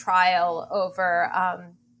sit in trial over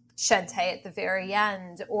Shente at the very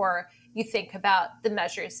end, or you think about The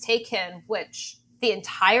Measures Taken, which the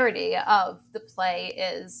entirety of the play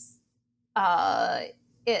is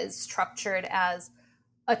structured as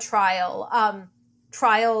a trial.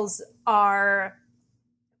 Trials are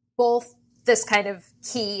both this kind of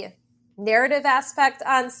key narrative aspect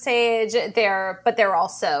on stage, but they're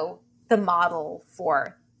also the model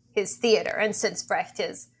for his theater. And since Brecht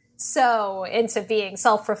is so into being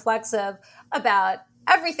self-reflexive about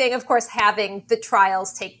everything, of course, having the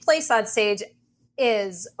trials take place on stage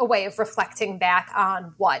is a way of reflecting back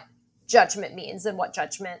on what judgment means and what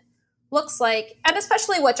judgment looks like, and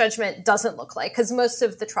especially what judgment doesn't look like, because most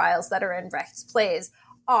of the trials that are in Brecht's plays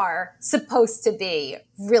are supposed to be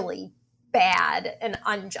really bad and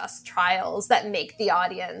unjust trials that make the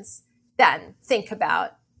audience then think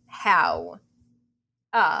about how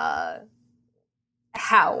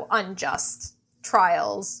unjust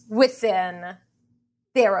trials within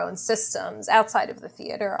their own systems outside of the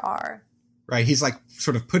theater are. Right. He's like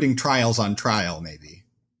sort of putting trials on trial, maybe.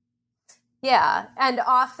 Yeah. And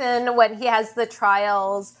often when he has the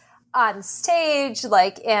trials on stage,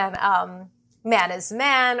 like in Man is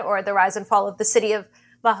Man or The Rise and Fall of the City of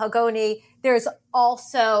Mahagoni, there's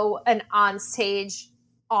also an onstage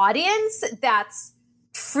audience that's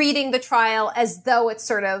treating the trial as though it's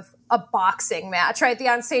sort of a boxing match, right? The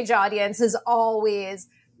onstage audience is always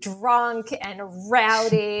drunk and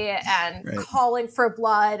rowdy and right, calling for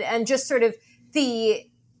blood, and just sort of the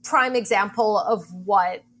prime example of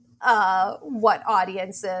what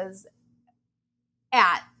audiences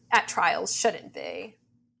at trials shouldn't be.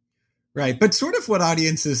 Right, but sort of what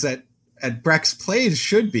audiences at Brecht's plays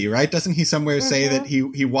should be, right? Doesn't he somewhere say that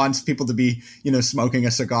he wants people to be, smoking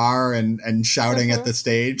a cigar and shouting at the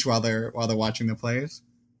stage while they're watching the plays?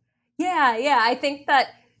 Yeah. I think that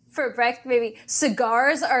for Brecht, maybe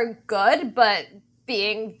cigars are good, but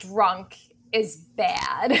being drunk is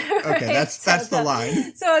bad. Okay, right? that's the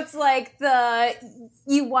line. So it's like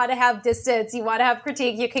you want to have distance, you want to have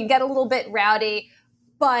critique, you can get a little bit rowdy,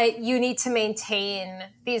 but you need to maintain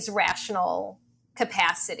these rational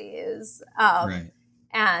capacities. Right.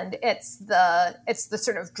 And it's the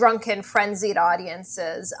sort of drunken, frenzied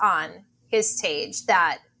audiences on his stage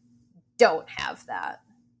that don't have that.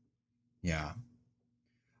 Yeah.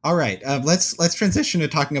 All right. Let's transition to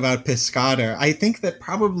talking about Piscator. I think that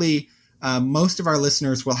probably most of our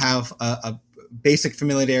listeners will have a basic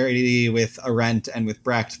familiarity with Arendt and with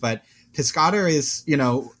Brecht, but Piscator is,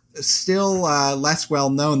 still less well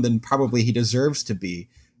known than probably he deserves to be.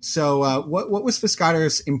 So what was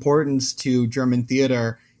Piscator's importance to German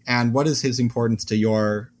theater, and what is his importance to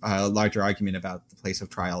your larger argument about the place of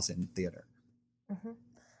trials in theater? Mm-hmm.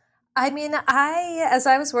 I mean, as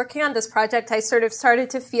I was working on this project, I sort of started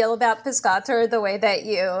to feel about Piscator the way that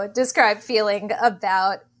you described feeling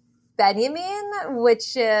about Benjamin,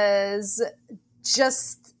 which is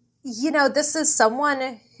just, this is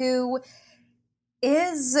someone who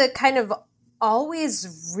is kind of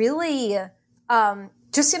always really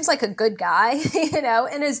just seems like a good guy,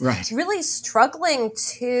 and is really struggling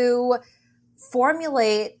to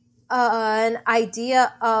formulate an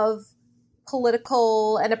idea of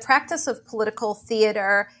political and a practice of political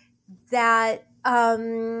theater that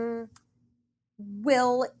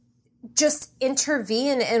will just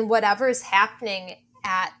intervene in whatever's happening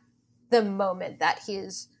at the moment that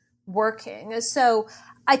he's working. So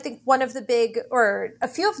I think a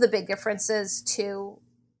few of the big differences to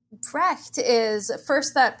Brecht is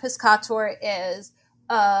first that Piscator is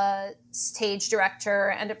a stage director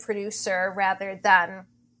and a producer rather than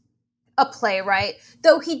a playwright,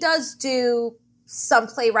 though he does do some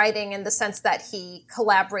playwriting in the sense that he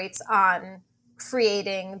collaborates on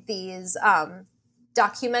creating these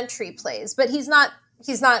documentary plays, but he's not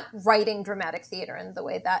writing dramatic theater in the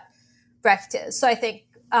way that Brecht is. So I think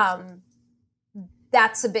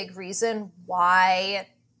that's a big reason why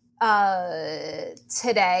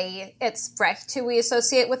today it's Brecht who we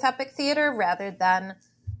associate with epic theater rather than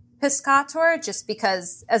Piscator, just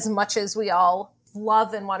because as much as we all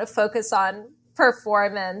love and want to focus on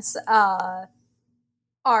performance, our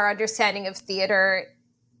understanding of theater,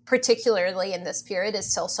 particularly in this period,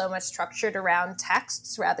 is still so much structured around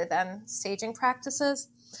texts rather than staging practices.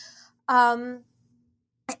 And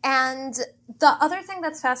the other thing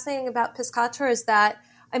that's fascinating about Piscator is that,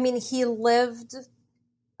 he lived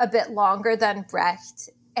a bit longer than Brecht,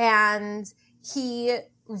 and he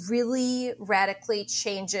really radically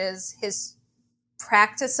changes his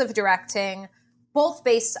practice of directing, both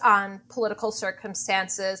based on political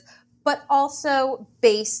circumstances, but also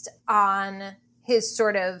based on his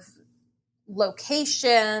sort of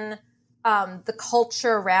location, the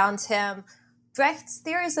culture around him. Brecht's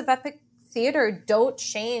theories of epic theater don't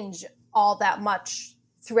change all that much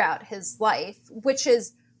throughout his life, which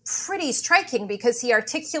is pretty striking because he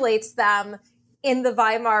articulates them in the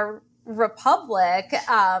Weimar Republic,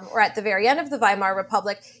 or at the very end of the Weimar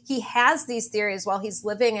Republic. He has these theories while he's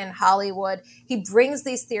living in Hollywood. He brings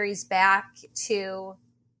these theories back to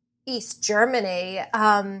East Germany,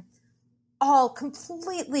 all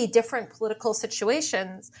completely different political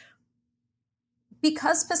situations.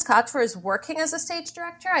 Because Piscator is working as a stage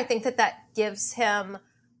director, I think that gives him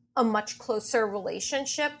a much closer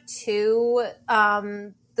relationship to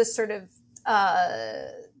the sort of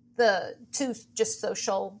to just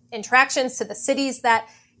social interactions, to the cities that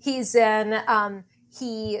he's in.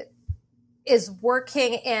 He is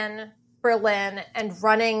working in Berlin and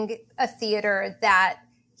running a theater that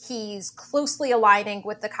he's closely aligning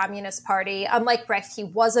with the Communist Party. Unlike Brecht, he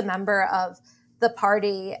was a member of the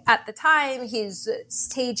party at the time. He's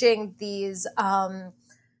staging these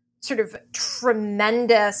sort of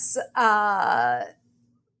tremendous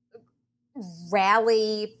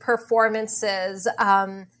rally performances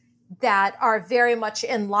that are very much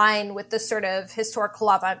in line with the sort of historical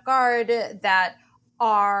avant-garde that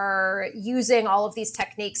are using all of these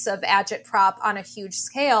techniques of agitprop on a huge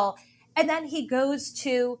scale. And then he goes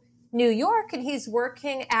to New York and he's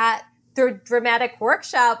working at the dramatic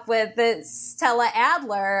workshop with Stella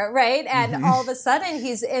Adler, right? And all of a sudden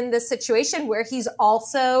he's in this situation where he's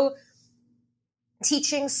also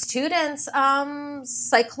teaching students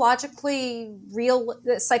psychological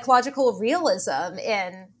realism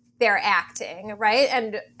in their acting, right?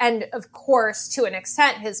 And of course, to an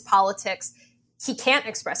extent, his politics, he can't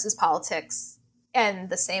express his politics in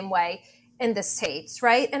the same way in the States,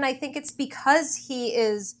 right? And I think it's because he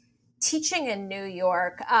is teaching in New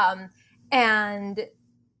York, and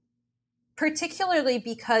particularly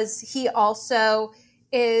because he also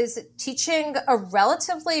is teaching a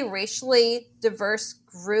relatively racially diverse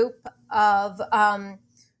group of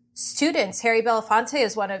students. Harry Belafonte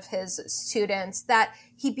is one of his students, that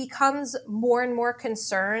he becomes more and more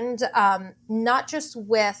concerned, not just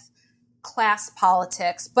with class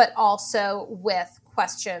politics, but also with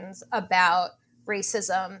questions about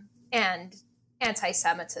racism and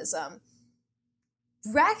anti-Semitism.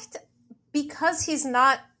 Brecht, because he's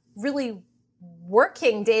not really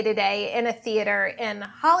working day to day in a theater in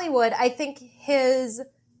Hollywood, I think his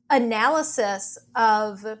analysis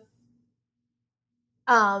of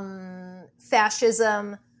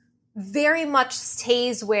fascism very much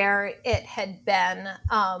stays where it had been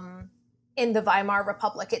in the Weimar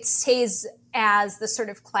Republic. It stays as the sort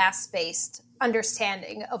of class-based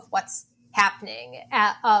understanding of what's happening,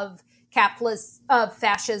 of capitalism, of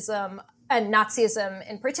fascism and Nazism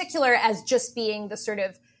in particular, as just being the sort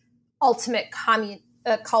of ultimate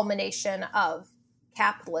culmination of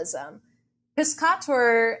capitalism.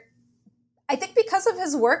 Piscator, I think because of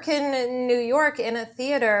his work in New York in a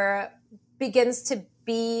theater, begins to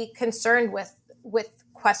be concerned with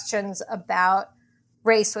questions about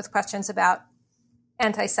race, with questions about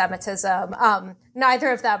anti-Semitism.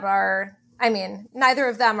 Neither of them are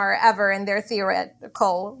ever in their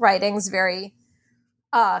theoretical writings very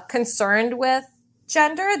concerned with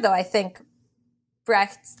gender, though I think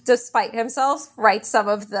Brecht, despite himself, writes some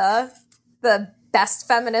of the best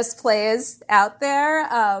feminist plays out there.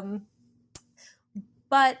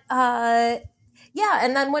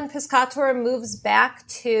 And then when Piscator moves back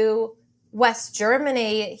to West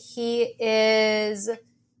Germany, he is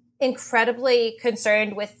incredibly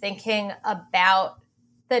concerned with thinking about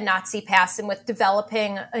the Nazi past and with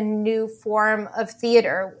developing a new form of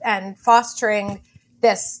theater and fostering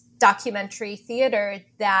this documentary theater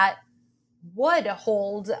that would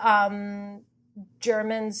hold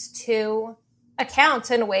Germans to account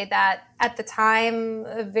in a way that at the time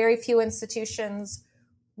very few institutions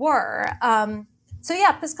were.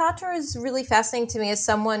 Piscator is really fascinating to me as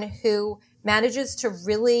someone who manages to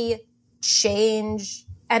really change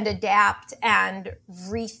and adapt and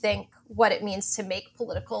rethink what it means to make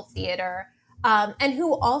political theater, and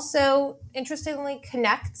who also, interestingly,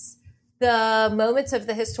 connects the moments of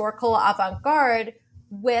the historical avant-garde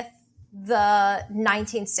with the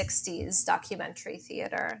 1960s documentary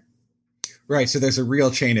theater. Right. So there's a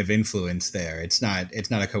real chain of influence there. It's not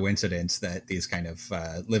a coincidence that these kind of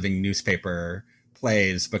living newspaper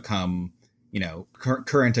plays become,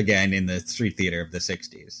 current again in the street theater of the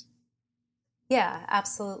 60s. Yeah,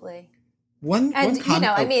 absolutely.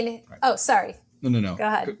 Sorry. No. Go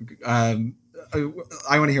ahead. I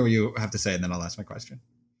want to hear what you have to say, and then I'll ask my question.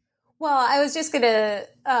 Well, I was just going to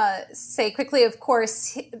say quickly, of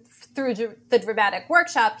course, through the dramatic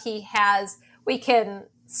workshop, we can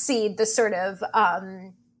see the sort of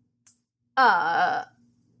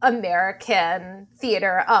American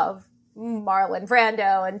theater of Marlon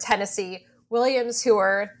Brando and Tennessee Williams, who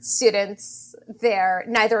were students there,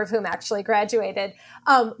 neither of whom actually graduated.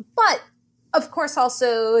 But, of course,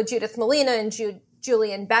 also Judith Malina and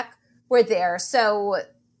Julian Beck were there. So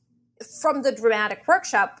from the dramatic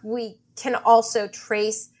workshop, we can also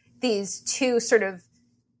trace these two sort of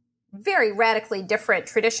very radically different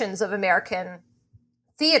traditions of American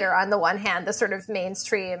theater. On the one hand, the sort of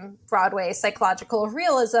mainstream Broadway psychological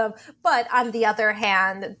realism, but on the other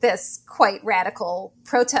hand, this quite radical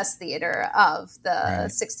protest theater of the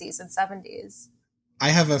 60s and 70s. I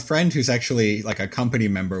have a friend who's actually like a company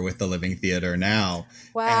member with the Living Theater now.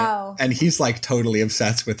 Wow. And he's like totally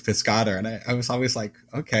obsessed with Piscator. And I was always like,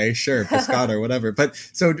 okay, sure, Piscator, whatever. But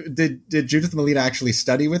so did Judith Malina actually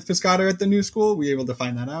study with Piscator at the New School? Were you able to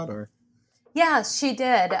find that out, or? Yes, she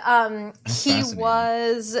did. He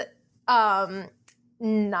was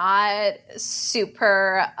not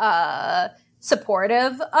super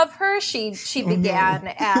supportive of her. She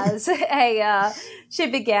began as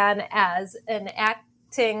an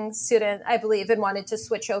acting student, I believe, and wanted to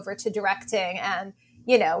switch over to directing. And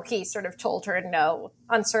he sort of told her no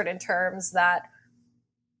on certain terms, that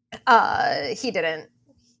he didn't.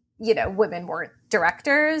 Women weren't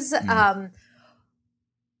directors.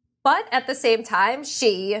 But at the same time,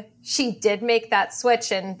 she did make that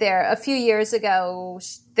switch. And a few years ago,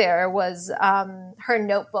 there was her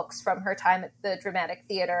notebooks from her time at the Dramatic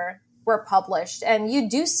Theater were published. And you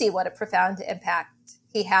do see what a profound impact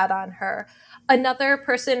he had on her. Another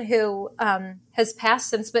person who has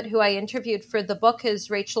passed since, but who I interviewed for the book,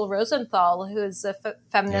 is Rachel Rosenthal, who is a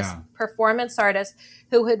feminist performance artist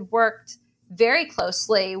who had worked very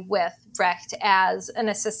closely with Brecht as an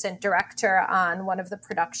assistant director on one of the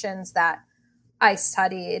productions that I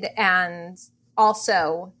studied, and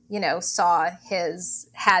also,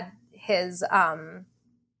 had his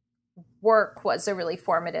work was a really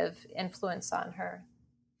formative influence on her.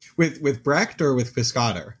 With Brecht or with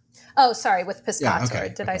Piscator? Oh, sorry, with Piscator. Yeah,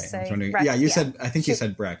 okay, Did I say Brecht? Yeah, you said, I think you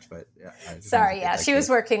said Brecht, but yeah. Sorry, yeah, she was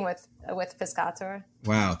working with Piscator.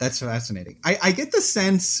 Wow, that's fascinating. I get the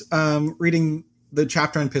sense, reading the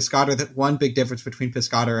chapter on Piscator, that one big difference between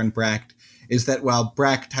Piscator and Brecht is that while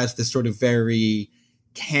Brecht has this sort of very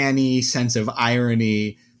canny sense of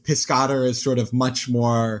irony, Piscator is sort of much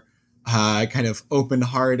more kind of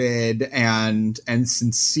open-hearted and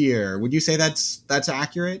sincere. Would you say that's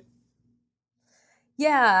accurate?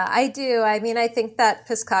 Yeah, I do. I mean, I think that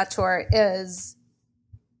Piscator is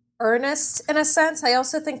earnest in a sense. I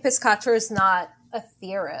also think Piscator is not a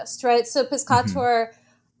theorist, right? So Piscator,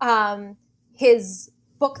 his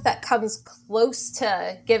book that comes close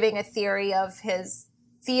to giving a theory of his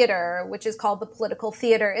theater, which is called The Political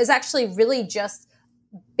Theater, is actually really just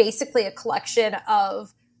basically a collection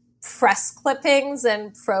of press clippings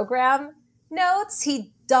and program notes.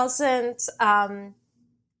 He doesn't,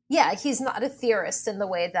 he's not a theorist in the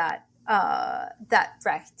way that that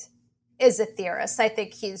Brecht is a theorist. I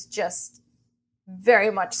think he's just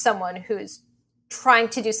very much someone who's trying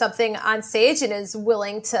to do something on stage and is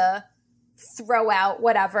willing to throw out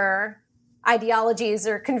whatever ideologies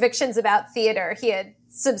or convictions about theater he had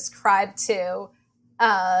subscribed to,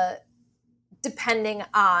 depending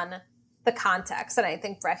on the context. And I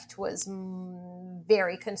think Brecht was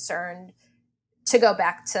very concerned, to go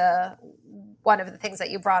back to one of the things that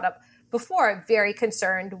you brought up before, very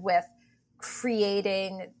concerned with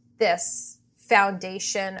creating this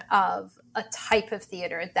foundation of a type of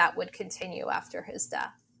theater that would continue after his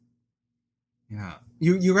death. Yeah.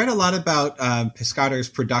 You read a lot about Piscator's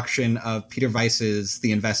production of Peter Weiss's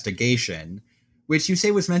The Investigation, which you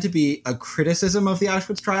say was meant to be a criticism of the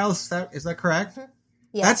Auschwitz trials. Is that correct? Mm-hmm.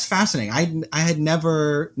 Yes. That's fascinating. I had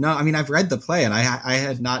never known. I mean, I've read the play, and I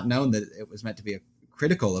had not known that it was meant to be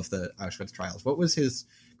critical of the Auschwitz trials. What was his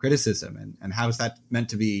criticism, and how is that meant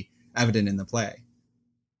to be evident in the play?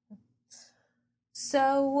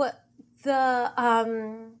 So there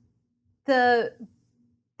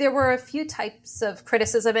were a few types of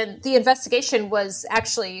criticism, and The Investigation was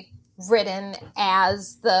actually written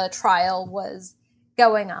as the trial was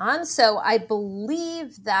going on. So I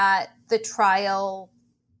believe that the trial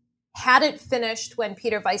hadn't finished when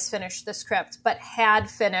Peter Weiss finished the script, but had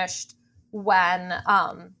finished when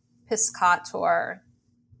Piscator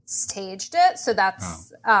staged it. So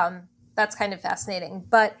that's kind of fascinating.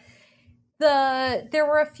 But there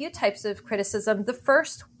were a few types of criticism. The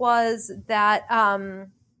first was that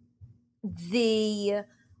the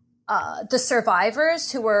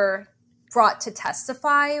survivors who were brought to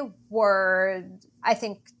testify were, I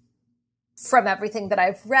think, from everything that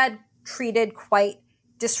I've read, treated quite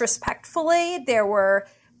disrespectfully. There were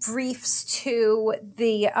briefs to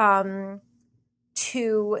the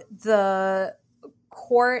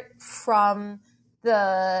court from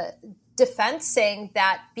the defense saying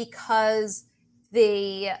that because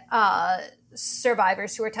the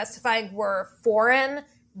survivors who were testifying were foreign,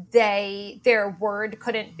 their word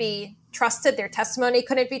couldn't be trusted, their testimony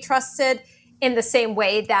couldn't be trusted, in the same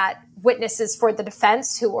way that witnesses for the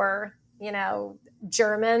defense who were,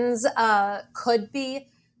 Germans, could be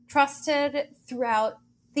trusted. Throughout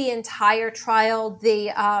the entire trial,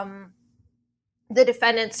 the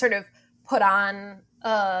defendant sort of put on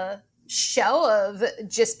a show of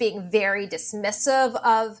just being very dismissive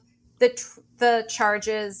of the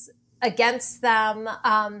charges against them,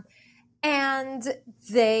 and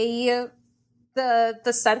the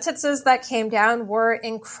sentences that came down were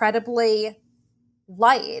incredibly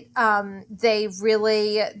light. These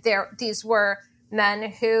were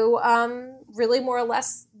men who really more or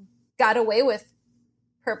less got away with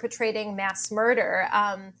perpetrating mass murder.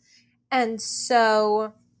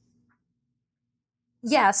 So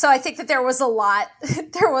I think that there was a lot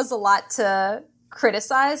to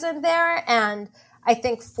criticize in there. And I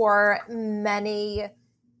think for many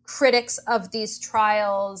critics of these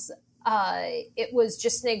trials, it was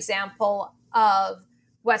just an example of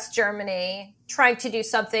West Germany trying to do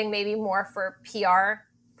something maybe more for PR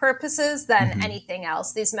purposes than anything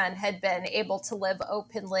else. These men had been able to live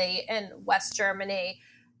openly in West Germany,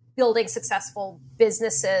 building successful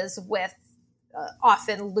businesses with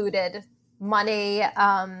often looted money.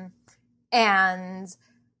 And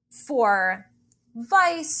for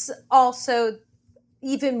Weiss, also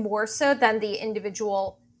even more so than the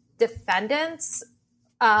individual defendants,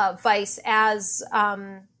 Weiss, as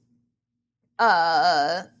a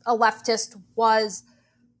leftist, was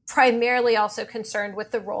primarily also concerned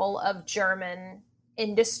with the role of German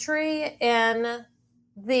industry in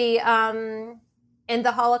the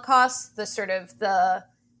Holocaust, the sort of the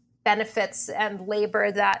benefits and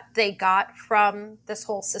labor that they got from this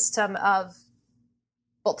whole system of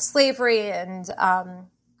both slavery and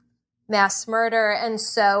mass murder. And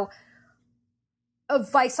so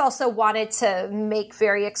Vice also wanted to make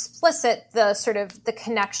very explicit the sort of the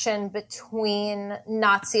connection between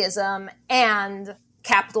Nazism and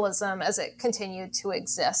capitalism as it continued to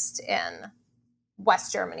exist in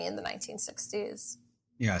West Germany in the 1960s.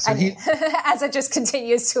 Yeah, so as it just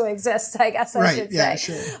continues to exist, I guess I should say.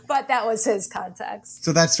 Sure. But that was his context.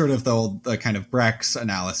 So that's sort of the kind of Brecht's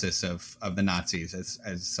analysis of the Nazis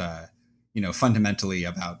as fundamentally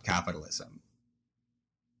about capitalism.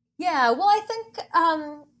 Yeah, well, I think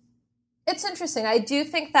it's interesting. I do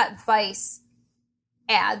think that Vice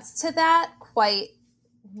adds to that quite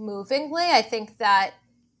movingly. I think that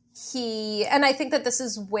I think that this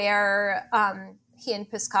is where he and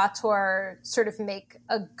Piscator sort of make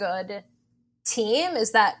a good team,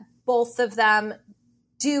 is that both of them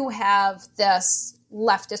do have this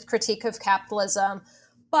leftist critique of capitalism,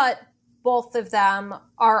 but both of them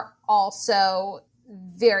are also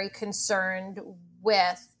very concerned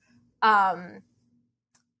with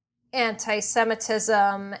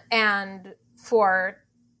anti-Semitism, and for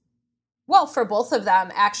both of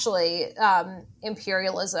them, actually,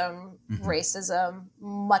 imperialism, racism,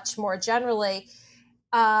 much more generally,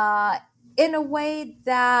 in a way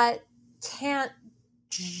that can't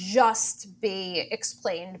just be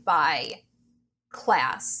explained by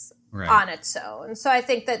class on its own. So I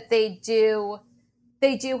think that they do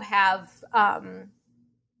have,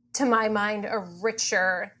 to my mind, a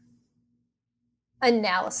richer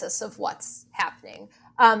analysis of what's happening.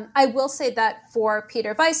 I will say that for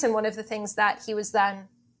Peter Weissen, one of the things that he was then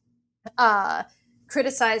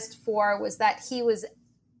criticized for was that he was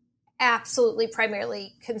absolutely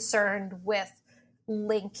primarily concerned with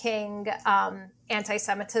linking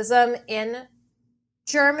anti-Semitism in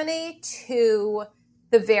Germany to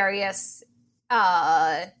the various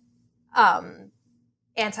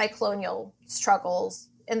anti-colonial struggles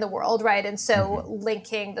in the world, right? And so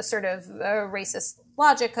linking the sort of racist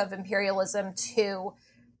logic of imperialism to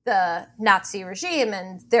the Nazi regime,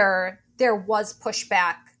 and there was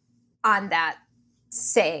pushback on that,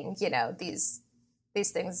 saying,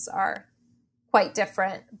 these things are quite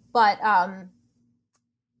different. But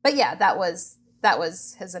yeah, that was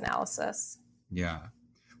his analysis. Yeah.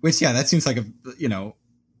 Which, that seems like a,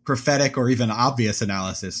 prophetic or even obvious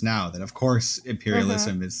analysis now, that of course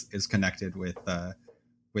imperialism is connected with the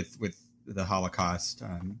Holocaust.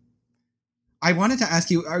 I wanted to ask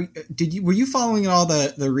you, were you following at all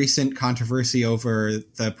the recent controversy over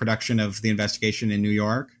the production of The Investigation in New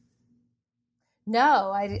York?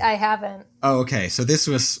 No, I haven't. Oh, okay. So this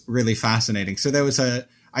was really fascinating. So there was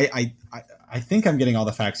I think I'm getting all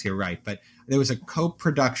the facts here right, but there was a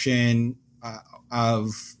co-production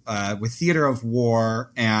with Theater of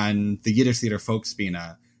War and the Yiddish Theater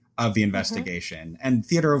Volksbühne of The Investigation. And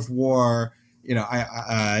Theater of War,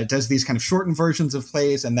 does these kind of shortened versions of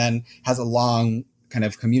plays and then has a long kind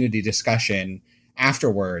of community discussion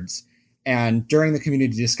afterwards. And during the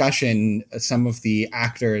community discussion, some of the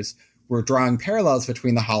actors were drawing parallels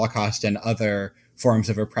between the Holocaust and other forms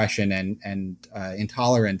of oppression and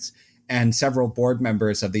intolerance. And several board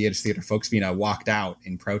members of the Yiddish Theater Volksbühne walked out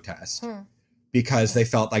in protest because they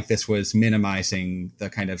felt like this was minimizing the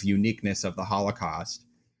kind of uniqueness of the Holocaust.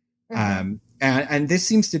 And this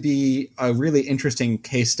seems to be a really interesting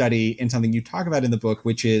case study in something you talk about in the book,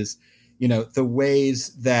 which is, the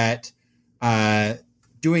ways that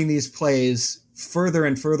doing these plays further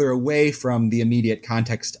and further away from the immediate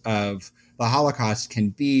context of the Holocaust can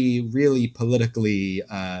be really politically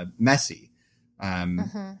messy. I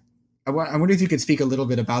wonder if you could speak a little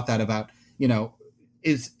bit about that, about,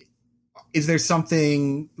 is there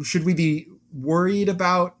something, should we be worried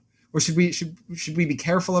about, or should we be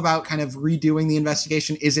careful about kind of redoing The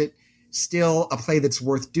Investigation? Is it still a play that's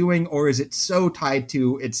worth doing, or is it so tied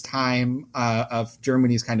to its time of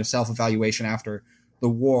Germany's kind of self-evaluation after the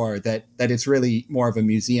war that it's really more of a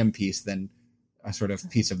museum piece than a sort of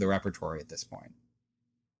piece of the repertory at this point?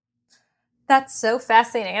 That's so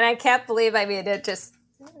fascinating. And I can't believe, it just,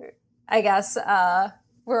 I guess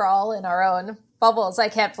we're all in our own bubbles. I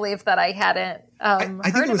can't believe that I hadn't I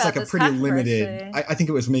think it was like a pretty limited, I think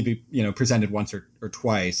it was maybe, presented once or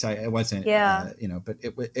twice. It wasn't, but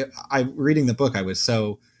reading the book, I was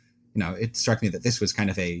so, it struck me that this was kind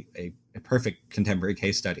of a perfect contemporary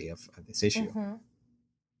case study of this issue.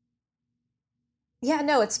 Yeah,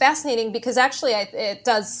 no, it's fascinating because actually it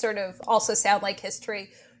does sort of also sound like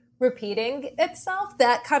history repeating itself.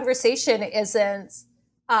 That conversation isn't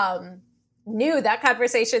new. That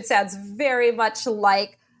conversation sounds very much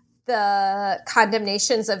like the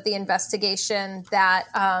condemnations of the investigation that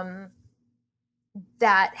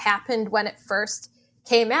that happened when it first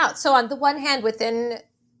came out. So on the one hand, within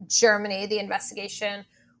Germany, the investigation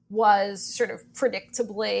was sort of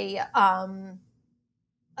predictably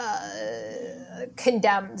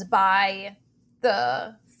condemned by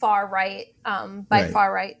the far right,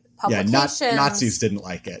 far right publications. Yeah, Nazis didn't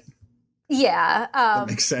like it. Yeah, that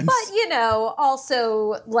makes sense. But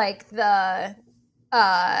also like the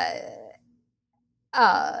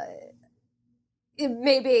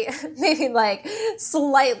maybe like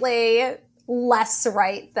slightly less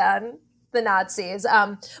right than the Nazis.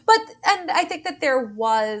 But I think that there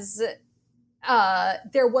was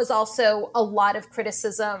also a lot of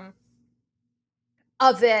criticism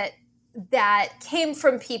of it that came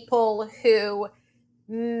from people who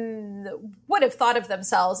would have thought of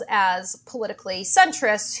themselves as politically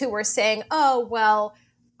centrist, who were saying, oh, well,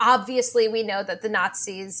 obviously we know that the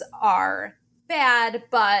Nazis are bad,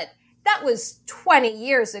 but that was 20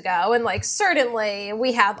 years ago. And like, certainly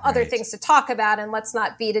we have other things to talk about, and let's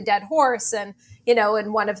not beat a dead horse. And,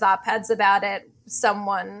 in one of the op-eds about it,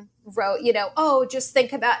 someone wrote, oh, just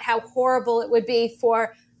think about how horrible it would be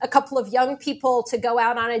for a couple of young people to go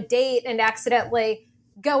out on a date and accidentally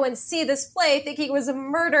go and see this play thinking it was a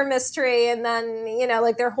murder mystery. And then,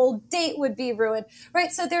 like their whole date would be ruined.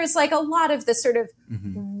 Right. So there's like a lot of this sort of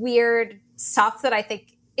weird stuff that I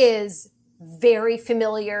think is very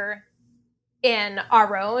familiar in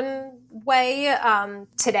our own way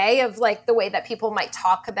today, of like the way that people might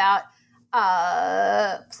talk about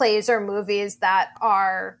plays or movies that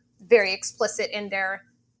are very explicit in their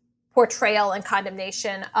portrayal and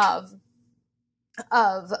condemnation of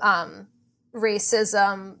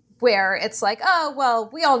racism, where it's like, oh, well,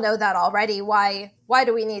 we all know that already. Why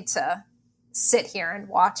do we need to sit here and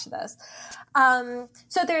watch this?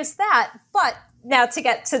 So there's that. But now to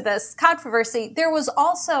get to this controversy, there was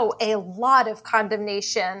also a lot of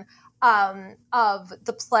condemnation of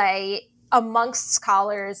the play amongst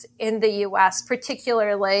scholars in the U.S.,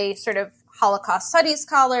 particularly sort of Holocaust studies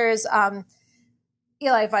scholars. Elie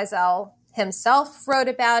Wiesel himself wrote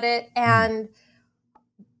about it, and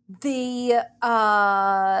the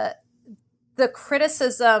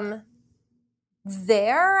criticism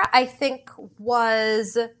there, I think,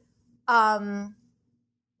 was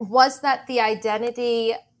that the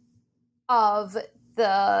identity of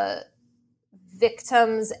the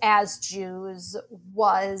victims as Jews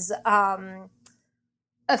was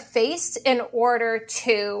effaced in order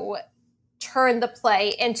to turn the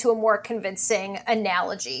play into a more convincing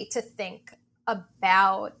analogy to think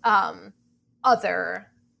about other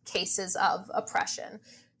cases of oppression.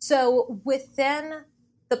 So within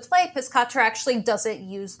the play, Piscator actually doesn't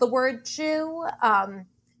use the word Jew.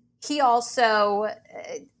 He also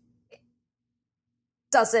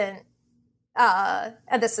doesn't,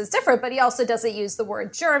 and this is different, but he also doesn't use the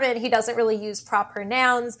word German. He doesn't really use proper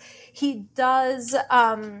nouns. He does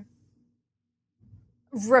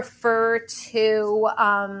refer to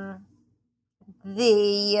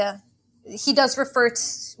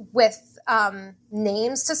with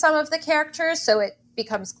names to some of the characters, so it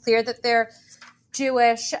becomes clear that they're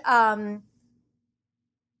Jewish.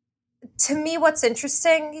 To me, what's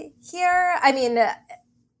interesting here, I mean,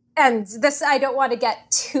 and this, I don't want to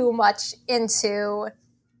get too much into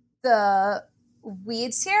the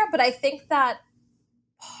weeds here, but I think that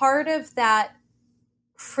part of that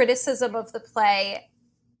criticism of the play,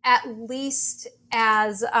 at least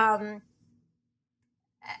as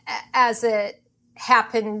it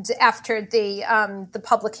happened after the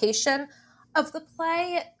publication of the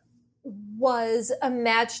play, was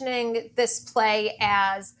imagining this play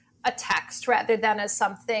as a text rather than as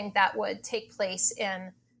something that would take place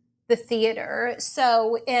in the theater.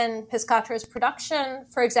 So in Piscator's production,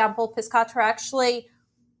 for example, Piscator actually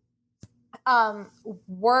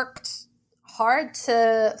worked hard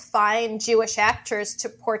to find Jewish actors to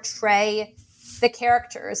portray the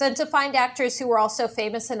characters, and to find actors who were also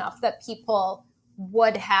famous enough that people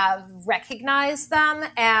would have recognized them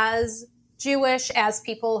as Jewish, as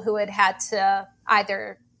people who had to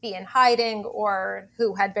either be in hiding or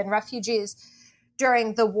who had been refugees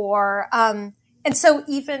during the war. And so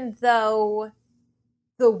even though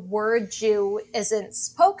the word Jew isn't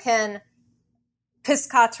spoken,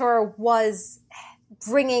 Piscator was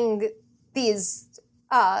bringing these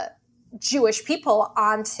Jewish people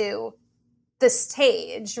onto the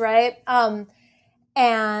stage, right?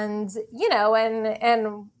 And, you know,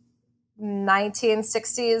 in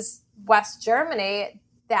 1960s West Germany,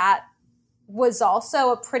 that was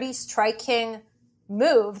also a pretty striking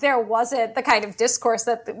move. There wasn't the kind of discourse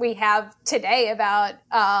that we have today about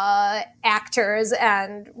actors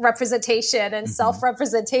and representation and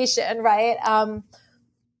self-representation, right?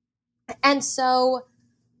 And so,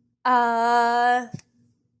 I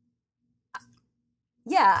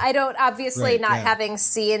don't, obviously having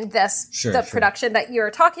seen the production that you're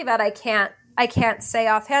talking about, I can't say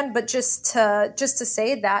offhand, but just to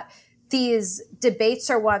say that these debates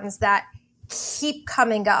are ones that keep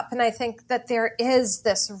coming up. And I think that there is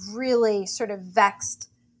this really sort of vexed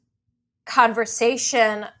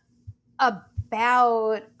conversation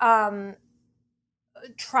about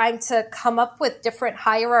trying to come up with different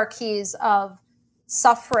hierarchies of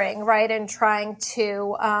suffering, right? And trying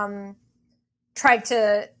to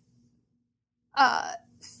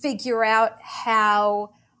figure out how,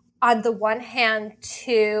 on the one hand,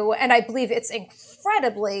 and I believe it's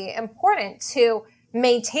incredibly important to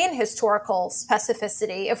maintain historical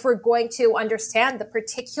specificity if we're going to understand the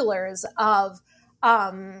particulars of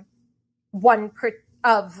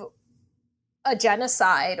of a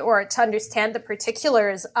genocide, or to understand the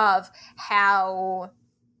particulars of how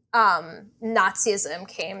Nazism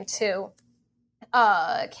came to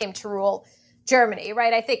rule Germany,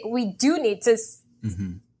 right? I think we do need to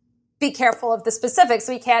be careful of the specifics.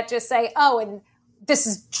 We can't just say, oh, and this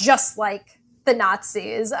is just like the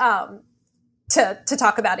Nazis, to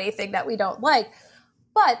talk about anything that we don't like.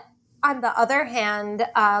 But on the other hand,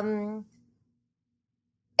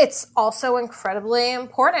 it's also incredibly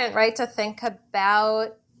important, right, to think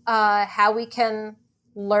about how we can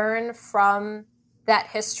learn from that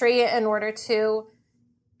history in order to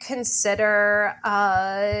consider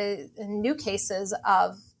new cases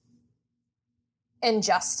of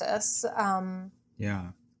injustice.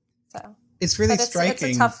 It's really striking.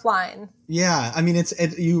 It's a tough line. Yeah, I mean,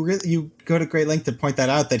 you go to great length to point that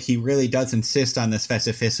out, that he really does insist on the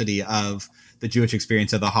specificity of the Jewish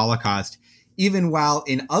experience of the Holocaust, even while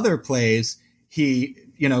in other plays he,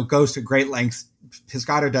 goes to great lengths.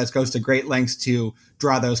 Piscator goes to great lengths to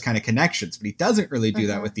draw those kind of connections, but he doesn't really do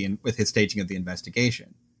that with his staging of the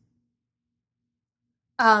investigation.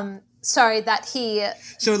 Sorry, that he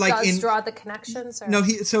draw the connections? Or? No,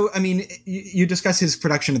 you discuss his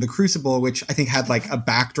production of The Crucible, which I think had like a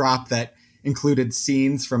backdrop that included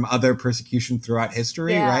scenes from other persecution throughout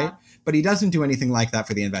history, right? But he doesn't do anything like that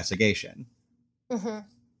for the investigation. Mm-hmm.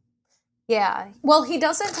 Yeah. Well, he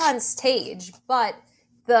doesn't on stage, but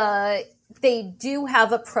they do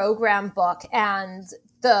have a program book, and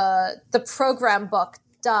the program book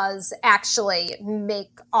does actually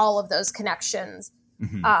make all of those connections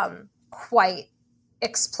quite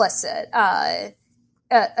explicit,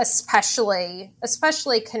 especially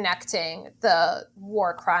connecting the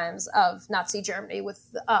war crimes of Nazi Germany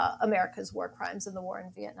with America's war crimes in the war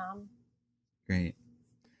in Vietnam. Great.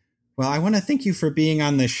 Well, I want to thank you for being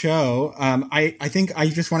on the show. I think I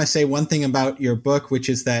just want to say one thing about your book, which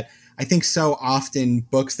is that I think so often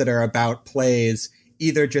books that are about plays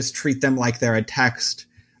either just treat them like they're a text,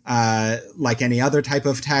 like any other type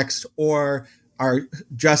of text, or are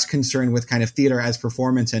just concerned with kind of theater as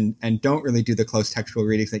performance and don't really do the close textual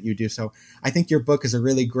readings that you do. So I think your book is a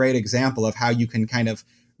really great example of how you can kind of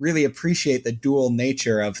really appreciate the dual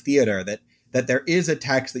nature of theater, that there is a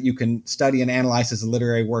text that you can study and analyze as a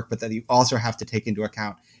literary work, but that you also have to take into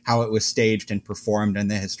account how it was staged and performed in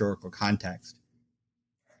the historical context.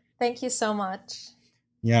 Thank you so much.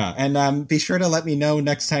 Yeah. And be sure to let me know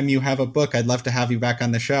next time you have a book. I'd love to have you back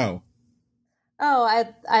on the show. Oh,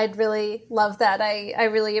 I'd really love that. I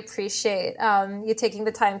really appreciate you taking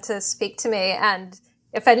the time to speak to me. And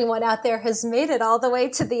if anyone out there has made it all the way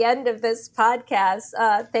to the end of this podcast,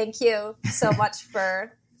 thank you so much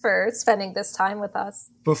for spending this time with us.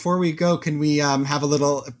 Before we go, can we have a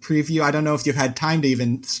little preview? I don't know if you've had time to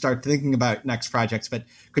even start thinking about next projects, but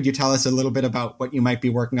could you tell us a little bit about what you might be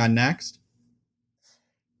working on next?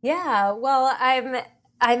 Yeah, well,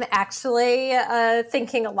 I'm actually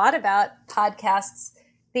thinking a lot about podcasts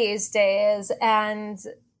these days. And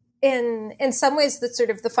in some ways, the sort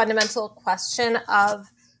of the fundamental question of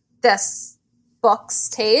this book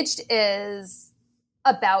Staged is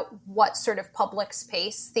about what sort of public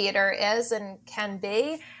space theater is and can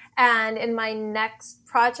be. And in my next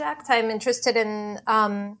project, I'm interested in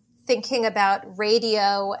thinking about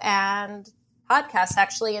radio and podcasts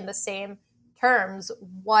actually in the same terms.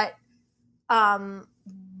 What are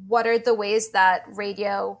the ways that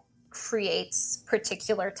radio creates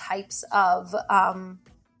particular types of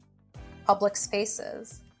public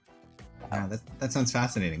spaces? Wow, that sounds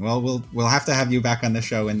fascinating. Well, we'll have to have you back on the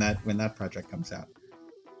show when that project comes out.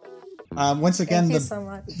 Once again,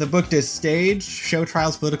 the book is Staged: Show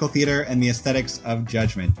Trials, Political Theater, and the Aesthetics of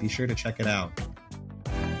Judgment. Be sure to check it out.